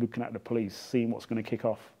windows, looking at the police, seeing what's going to kick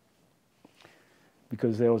off.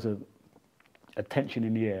 Because there was a tension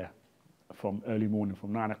in the air from early morning,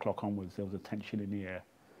 from 9 o'clock onwards, there was a tension in the air.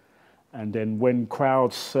 And then when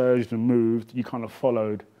crowds surged and moved, you kind of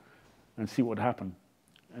followed and see what happened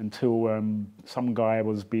until some guy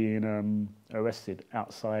was being arrested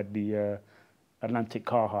outside the Atlantic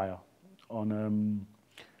car hire on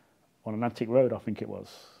Atlantic Road, I think it was.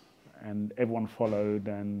 And everyone followed,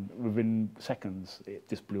 and within seconds, it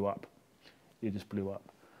just blew up. It just blew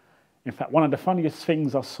up. In fact, one of the funniest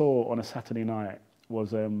things I saw on a Saturday night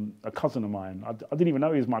was a cousin of mine. I didn't even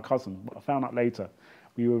know he was my cousin, but I found out later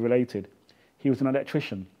we were related. He was an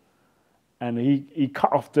electrician, and he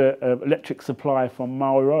cut off the electric supply from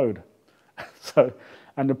Mile Road.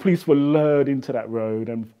 And the police were lured into that road,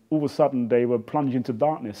 and all of a sudden they were plunged into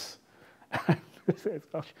darkness.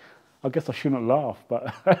 I guess I shouldn't laugh,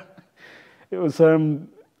 but it was, I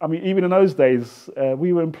mean, even in those days,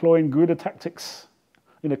 we were employing guerrilla tactics,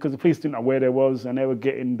 you know, because the police didn't know where there was, and they were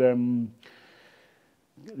getting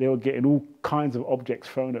all kinds of objects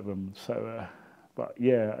thrown at them. So, but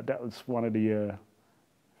yeah, that was one of the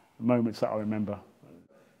moments that I remember.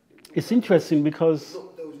 It's interesting because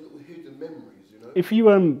those little hidden memories, you know.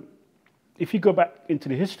 If you go back into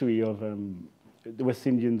the history of the West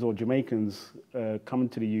Indians or Jamaicans coming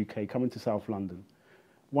to the UK, coming to South London,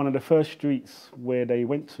 one of the first streets where they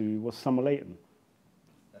went to was Summer Leighton.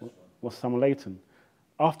 Was Summer Leighton.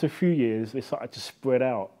 After a few years, they started to spread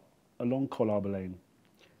out along Coldharbour Lane.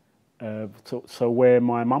 So where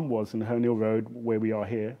my mum was in Herne Hill Road, where we are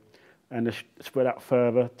here, and they spread out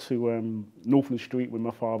further to Northland Street where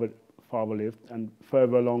my father lived, and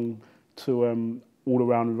further along to all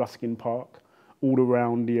around Ruskin Park, all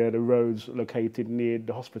around the roads located near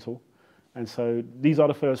the hospital. And so these are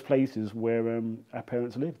the first places where our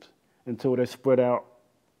parents lived until they spread out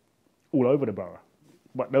all over the borough.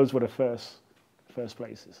 But those were the first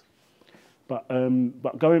places. But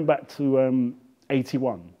going back to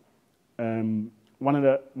 81, one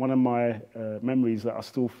of my memories that I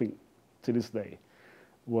still think to this day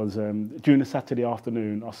was during a Saturday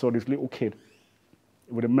afternoon, I saw this little kid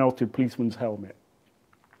with a melted policeman's helmet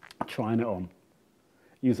trying it on.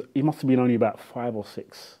 He must have been only about 5 or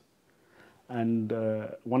 6. And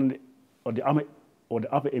one of the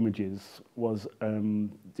other images was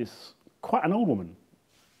this quite an old woman.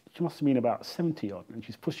 She must have been about 70 odd, and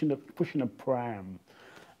she's pushing a pram,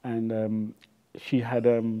 and she had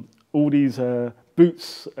all these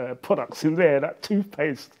Boots products in there, that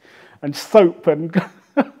toothpaste and soap and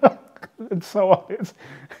and so on.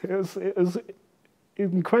 It was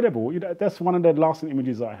incredible. You know, that's one of the lasting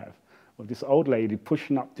images I have of this old lady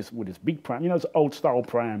pushing up with this big pram. You know, those old style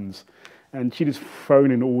prams, and she just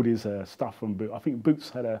throwing in all this stuff from Boots. I think Boots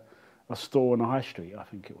had a store on the high street. I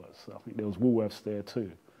think it was. I think there was Woolworths there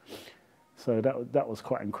too. So that was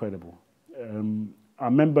quite incredible. I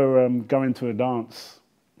remember going to a dance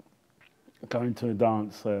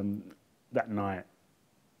that night,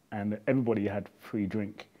 and everybody had free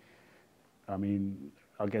drink. I mean,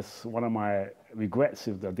 I guess one of my regrets,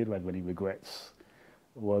 if I did have any regrets,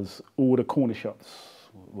 was all the corner shops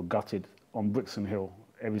were gutted on Brixton Hill.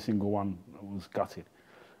 Every single one was gutted.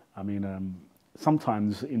 I mean,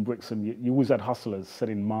 sometimes in Brixton, you always had hustlers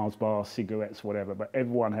selling Mars bars, cigarettes, whatever, but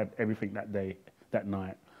everyone had everything that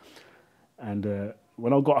night. And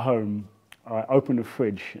when I got home, I opened the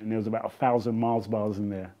fridge, and there was about 1,000 Mars bars in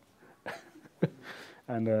there,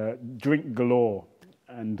 and drink galore.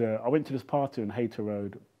 And I went to this party on Hayter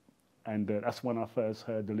Road, and that's when I first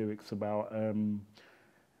heard the lyrics about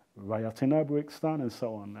rioting in Brixton and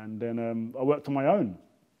so on. And then I worked on my own.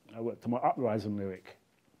 I worked on my uprising lyric.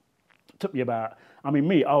 It took me about, I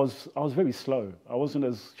was very slow. I wasn't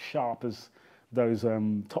as sharp as those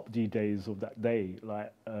top DJs of that day.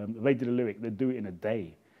 Like, if they did a lyric, they'd do it in a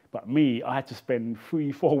day. But me, I had to spend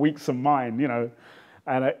 3-4 weeks of mine, you know.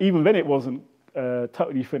 And even then it wasn't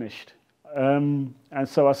totally finished. And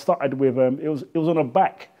so I started with, it was on the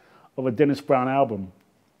back of a Dennis Brown album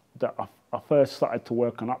that I first started to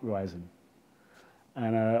work on Uprising.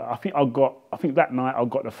 And I think that night I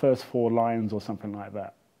got the first 4 lines or something like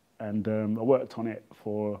that. And I worked on it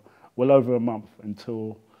for well over a month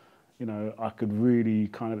until, you know, I could really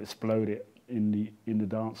kind of explode it in the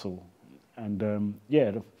dance hall. And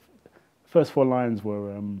yeah, the first 4 lines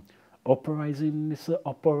were uprising, it's a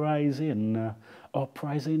uprising,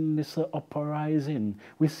 uprising, it's a uprising.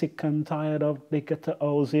 We're sick and tired of the ghetto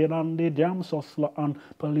housing and the jam hustler and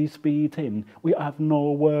police beating. We have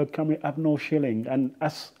no work and we have no shilling. And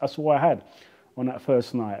that's what I had on that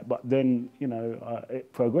first night. But then, you know,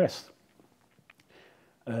 it progressed.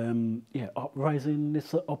 Yeah, uprising,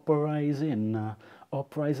 it's a uprising,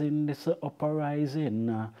 uprising, it's a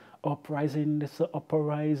uprising, uprising, it's a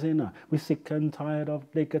uprising. We're sick and tired of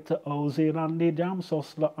the ghetto housing and the jam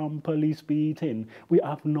hustler and police beating. We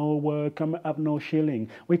have no work and we have no shilling.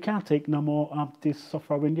 We can't take no more of this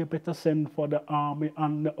suffering. You better send for the army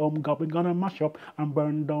and the home guard. We're gonna mash up and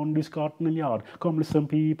burn down this Scotland Yard. Come listen,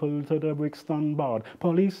 people, to the Brixton Board.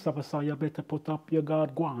 Police officer, you better put up your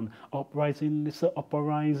guard. Go on. Uprising, it's a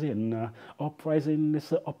uprising. Uprising,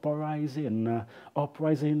 it's a uprising.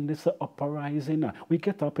 Uprising, it's a uprising. We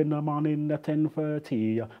get up in the morning at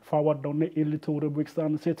 10:30, forward down the hill to the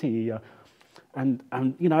Brixton city, and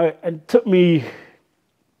you know, it took me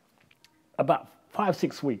about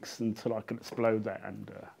 5-6 weeks until I could explode that,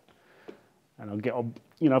 and I get,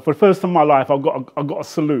 you know, for the first time in my life, I got a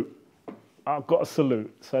salute. I got a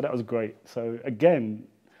salute, so that was great. So again,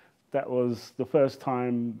 that was the first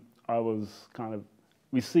time I was kind of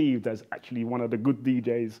received as actually one of the good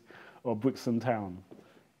DJs of Brixton Town.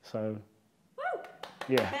 So.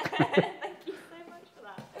 Yeah. Thank you so much for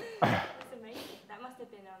that. That's amazing. That must have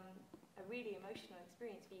been a really emotional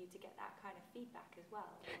experience for you to get that kind of feedback as well.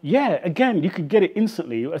 Yeah, again, you could get it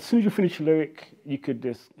instantly. As soon as you finish the lyric, you could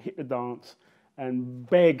just hit the dance and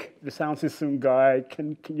beg the sound system guy,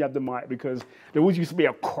 can you have the mic? Because there always used to be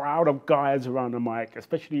a crowd of guys around the mic,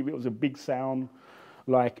 especially if it was a big sound.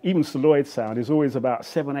 Like even Lloyd sound, there's always about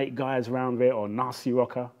 7-8 guys around there, or Nasty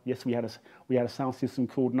Rocker. Yes, we had a sound system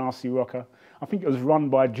called Nasty Rocker. I think it was run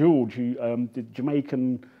by George, who the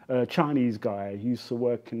Jamaican Chinese guy. He used to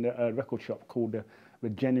work in the record shop called the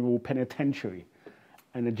General Penitentiary,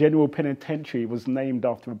 and the General Penitentiary was named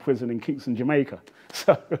after a prison in Kingston, Jamaica.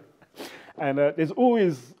 So, and there's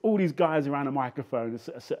always all these guys around the microphone.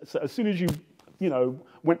 So as soon as you know,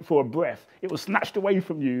 went for a breath, it was snatched away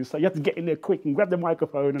from you. So you have to get in there quick and grab the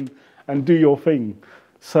microphone and do your thing.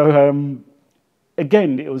 So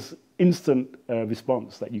again, it was instant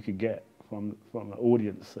response that you could get from the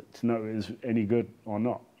audience to know it was any good or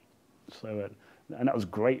not. So, and that was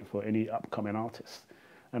great for any upcoming artist.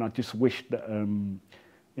 And I just wish that,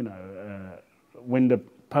 you know, when the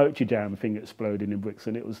Poetry Jam thing exploded in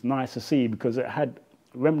Brixton, it was nice to see because it had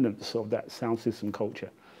remnants of that sound system culture,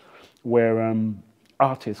 where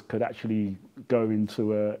artists could actually go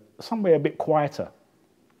into somewhere a bit quieter.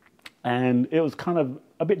 And it was kind of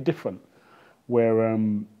a bit different, where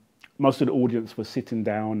most of the audience was sitting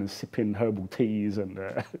down and sipping herbal teas and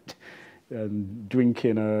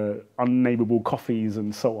drinking unnameable coffees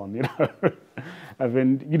and so on, you know. And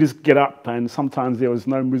then you just get up, and sometimes there was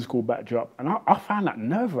no musical backdrop. And I found that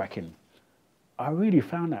nerve-wracking. I really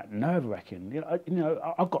found that nerve-wracking. You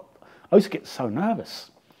know, I used to get so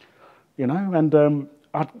nervous. You know, and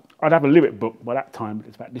I'd have a lyric book by that time,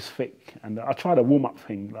 it's about this thick, and I tried a warm-up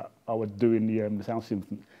thing that I would do in the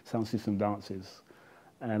sound system dances,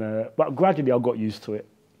 and but gradually I got used to it,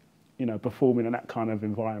 you know, performing in that kind of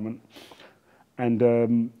environment, and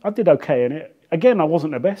I did okay in it. Again, I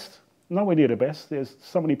wasn't the best, nowhere near the best. There's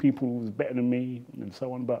so many people who was better than me and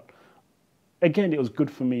so on, but again, it was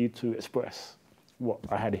good for me to express what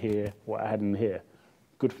I had here, what I hadn't here.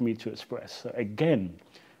 Good for me to express. So again,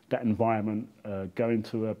 that environment, going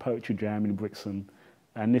to a poetry jam in Brixton,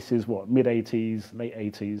 and this is what, mid-80s, late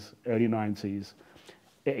 80s, early 90s,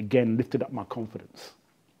 it again lifted up my confidence.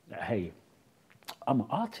 That, hey, I'm an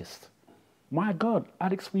artist. My God,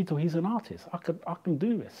 Alex Wheatle, he's an artist. I can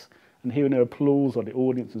do this. And hearing the applause of the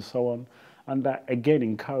audience and so on, and that again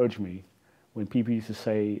encouraged me when people used to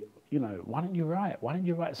say, you know, why don't you write? Why don't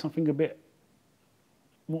you write something a bit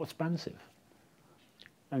more expansive?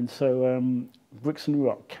 And so Brixton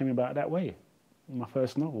Rock came about that way. My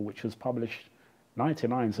first novel, which was published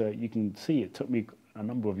 99, so you can see it took me a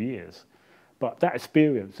number of years. But that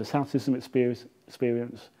experience, the sound system experience,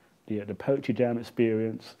 the poetry jam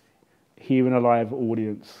experience, hearing a live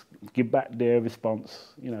audience, give back their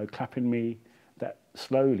response, you know, clapping me, that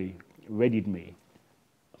slowly readied me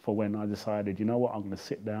for when I decided, you know what, I'm going to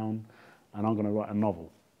sit down and I'm going to write a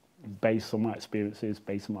novel based on my experiences,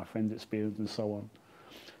 based on my friends' experience and so on,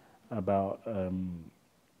 about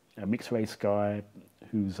a mixed race guy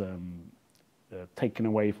who's taken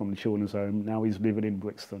away from the children's home. Now he's living in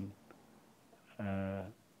Brixton.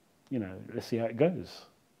 You know, let's see how it goes.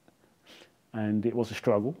 And it was a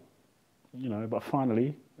struggle, you know, but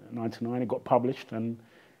finally, in '99, it got published, and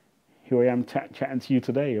here I am chatting to you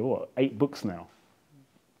today. What, 8 books now?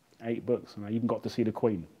 8 books, and I even got to see the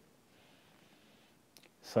Queen.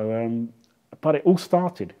 So, but it all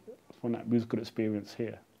started from that musical experience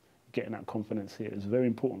here, getting that confidence here. It's very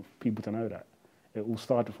important for people to know that. It all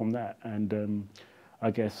started from that, and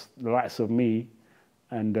I guess the likes of me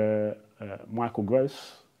and Michael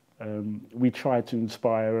Gross, we try to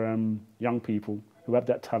inspire young people who have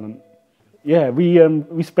that talent. Yeah,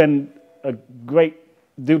 we spend a great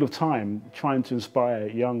deal of time trying to inspire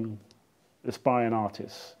young aspiring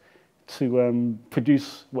artists to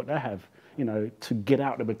produce what they have, you know, to get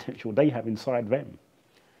out the potential they have inside them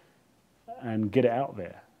and get it out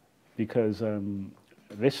there, because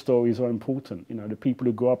their stories are important. You know, the people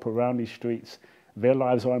who grow up around these streets, their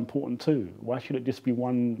lives are important too. Why should it just be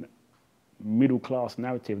one middle-class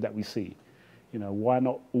narrative that we see? You know, why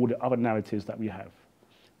not all the other narratives that we have,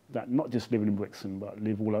 that not just live in Brixton, but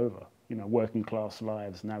live all over, you know, working-class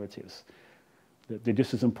lives, narratives. They're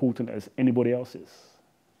just as important as anybody else's.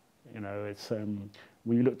 You know, it's,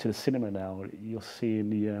 when you look to the cinema now, you're seeing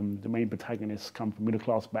the main protagonists come from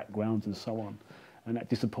middle-class backgrounds and so on. And that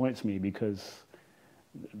disappoints me, because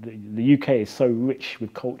the UK is so rich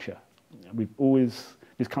with culture.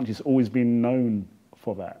 This country's always been known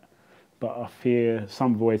for that. But I fear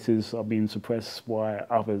some voices are being suppressed while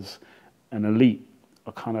others, an elite,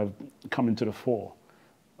 are kind of coming to the fore.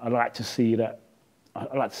 I'd like to see that.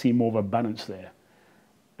 I'd like to see more of a balance there.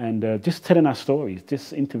 And just telling our stories,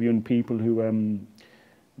 just interviewing people who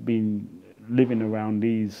been living around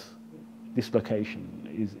this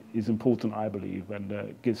location is important, I believe,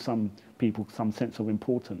 and gives some people some sense of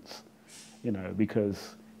importance, you know,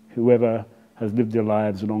 because whoever has lived their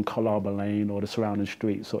lives along Coldharbour Lane or the surrounding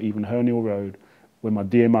streets, or even Hernhill Road, where my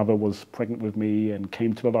dear mother was pregnant with me and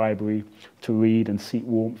came to the library to read and seek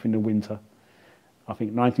warmth in the winter. I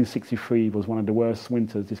think 1963 was one of the worst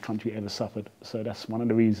winters this country ever suffered. So that's one of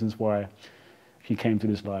the reasons why she came to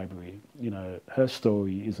this library. You know, her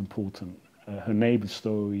story is important. Her neighbours'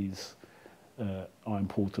 stories are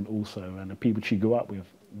important also. And the people she grew up with,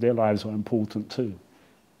 their lives are important too.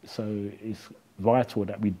 So it's vital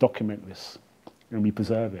that we document this and we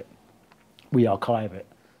preserve it. We archive it.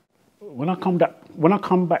 When I come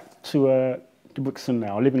back to Brixton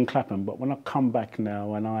now, I live in Clapham, but when I come back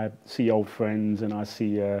now and I see old friends and I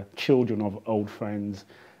see children of old friends,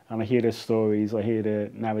 and I hear their stories, I hear their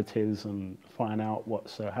narratives and find out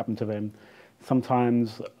what's happened to them,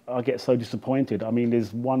 sometimes I get so disappointed. I mean,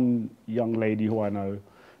 there's one young lady who I know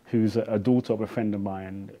who's a daughter of a friend of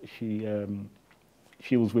mine.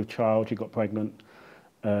 She was with child, she got pregnant,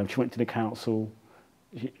 she went to the council,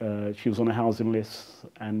 she was on a housing list,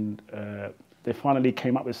 and they finally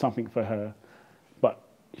came up with something for her. But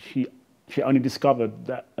she only discovered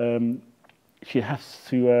that she has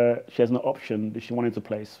an option that she wanted to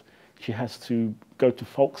place. She has to go to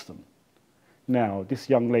Folkestone. Now, this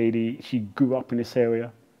young lady, she grew up in this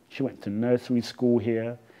area. She went to nursery school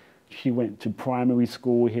here. She went to primary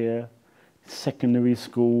school here, secondary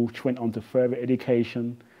school. She went on to further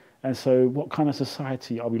education. And so what kind of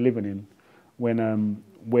society are we living in when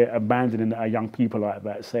we're abandoning our young people like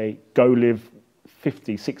that, say, go live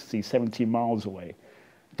 50, 60, 70 miles away?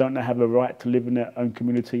 Don't they have a right to live in their own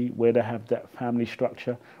community, where they have that family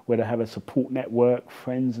structure, where they have a support network,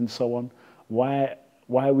 friends and so on? Why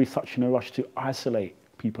are we such in a rush to isolate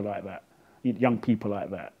people like that, young people like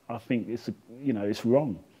that? I think it's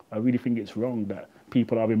wrong. I really think it's wrong that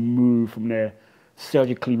people are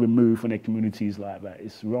surgically removed from their communities like that.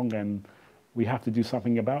 It's wrong, and we have to do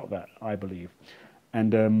something about that, I believe.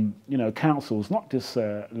 And councils, not just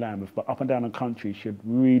Lambeth, but up and down the country, should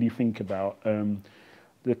really think about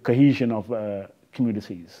the cohesion of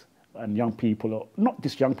communities and young people, or not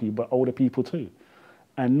just young people, but older people too,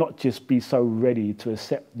 and not just be so ready to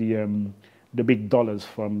accept the big dollars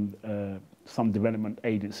from some development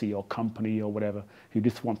agency or company or whatever who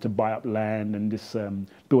just want to buy up land and just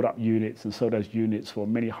build up units and sell those units for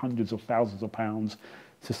many hundreds of thousands of pounds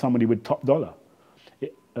to somebody with top dollar.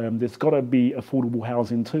 There's got to be affordable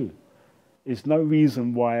housing too. There's no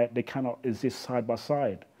reason why they cannot exist side by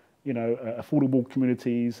side. You know, affordable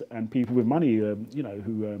communities and people with money, you know,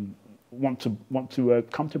 who want to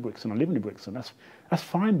come to Brixton and live in Brixton. That's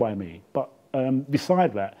fine by me. But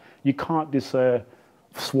beside that, you can't just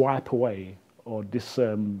swipe away or just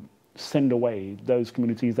send away those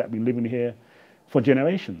communities that have been living here for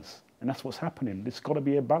generations. And that's what's happening. There's got to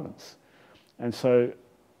be a balance. And so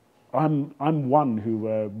I'm one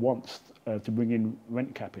who wants to bring in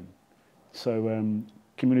rent capping. So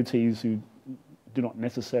communities who do not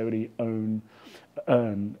necessarily earn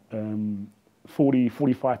 40,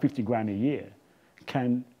 45, 50 grand a year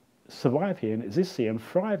can survive here and exist here and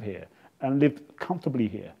thrive here and live comfortably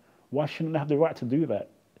here. Why shouldn't they have the right to do that?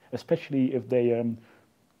 Especially if they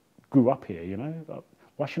grew up here, you know?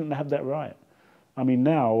 Why shouldn't they have that right? I mean,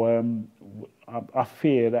 now I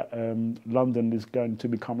fear that London is going to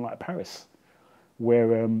become like Paris,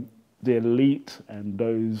 where the elite and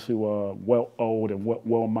those who are well-old and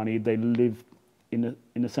well-moneyed, they live in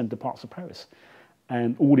the centre parts of Paris.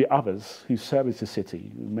 And all the others who service the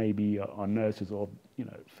city, who maybe are nurses or, you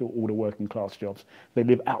know, fill all the working class jobs, they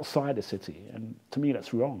live outside the city. And to me,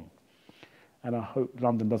 that's wrong. And I hope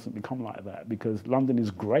London doesn't become like that, because London is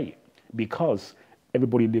great because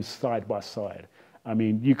everybody lives side by side. I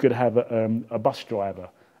mean, you could have a bus driver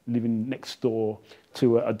living next door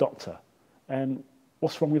to a doctor. And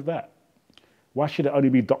what's wrong with that? Why should it only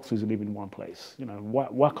be doctors who live in one place? You know,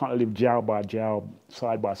 why can't I live jowl by jowl,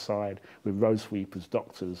 side by side with road sweepers,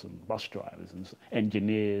 doctors and bus drivers and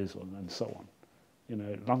engineers and so on? You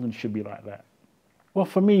know, London should be like that. Well,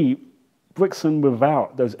 for me, Brixton,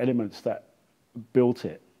 without those elements that built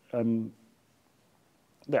it,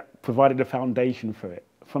 that provided the foundation for it,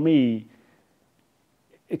 for me,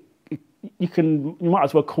 you might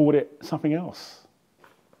as well call it something else.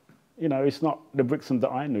 You know, it's not the Brixton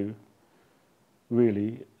that I knew,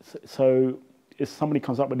 really. So if somebody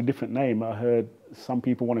comes up with a different name, I heard some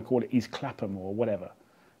people want to call it East Clapham or whatever.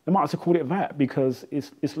 They might as well call it that, because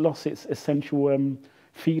it's lost its essential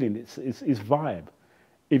feeling, its vibe.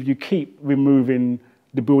 If you keep removing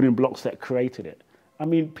the building blocks that created it. I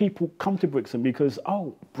mean, people come to Brixton because,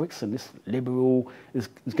 oh, Brixton, this liberal, is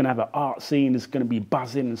going to have an art scene, it's going to be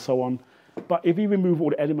buzzing and so on. But if you remove all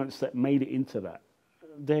the elements that made it into that,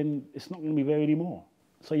 then it's not going to be there anymore.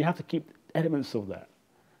 So you have to keep elements of that.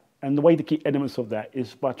 And the way to keep elements of that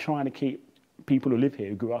is by trying to keep people who live here,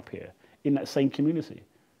 who grew up here, in that same community.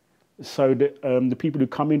 So that the people who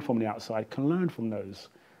come in from the outside can learn from those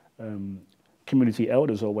community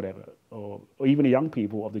elders or whatever, or even the young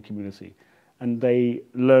people of the community. And they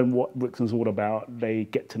learn what Brixton's all about. They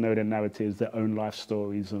get to know their narratives, their own life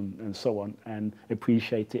stories and so on, and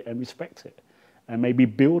appreciate it and respect it. And maybe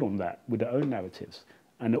build on that with their own narratives.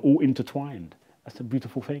 And they're all intertwined. That's a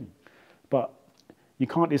beautiful thing. But you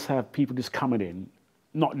can't just have people just coming in,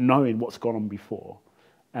 not knowing what's gone on before.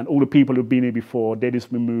 And all the people who've been here before, they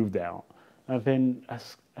just been moved out. And then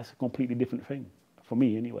that's a completely different thing, for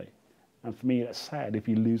me anyway. And for me, that's sad if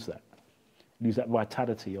you lose that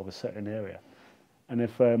vitality of a certain area. And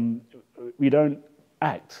if we don't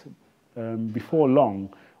act, before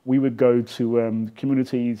long, we would go to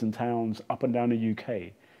communities and towns up and down the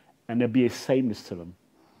UK, and there'd be a sameness to them.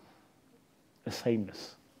 A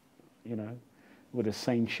sameness, you know, with the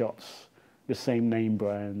same shops, the same name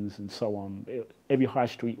brands and so on. Every high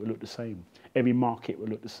street would look the same. Every market would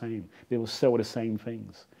look the same. They will sell the same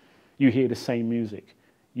things. You hear the same music.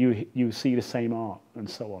 You see the same art and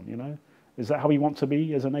so on, you know? Is that how we want to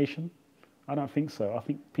be as a nation? I don't think so. I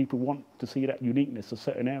think people want to see that uniqueness of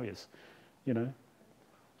certain areas, you know?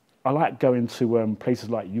 I like going to places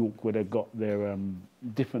like York, where they've got their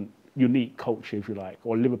different unique culture, if you like,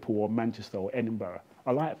 or Liverpool or Manchester or Edinburgh.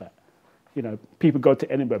 I like that. You know, people go to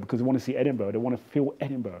Edinburgh because they want to see Edinburgh. They want to feel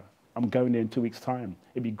Edinburgh. I'm going there in 2 weeks' time.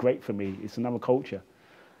 It'd be great for me. It's another culture.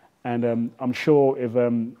 And I'm sure if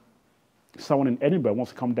someone in Edinburgh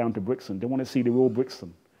wants to come down to Brixton, they want to see the real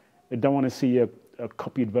Brixton. They don't want to see a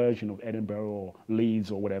copied version of Edinburgh or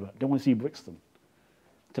Leeds or whatever. They want to see Brixton.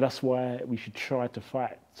 So that's why we should try to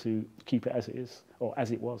fight to keep it as it is, or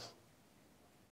as it was.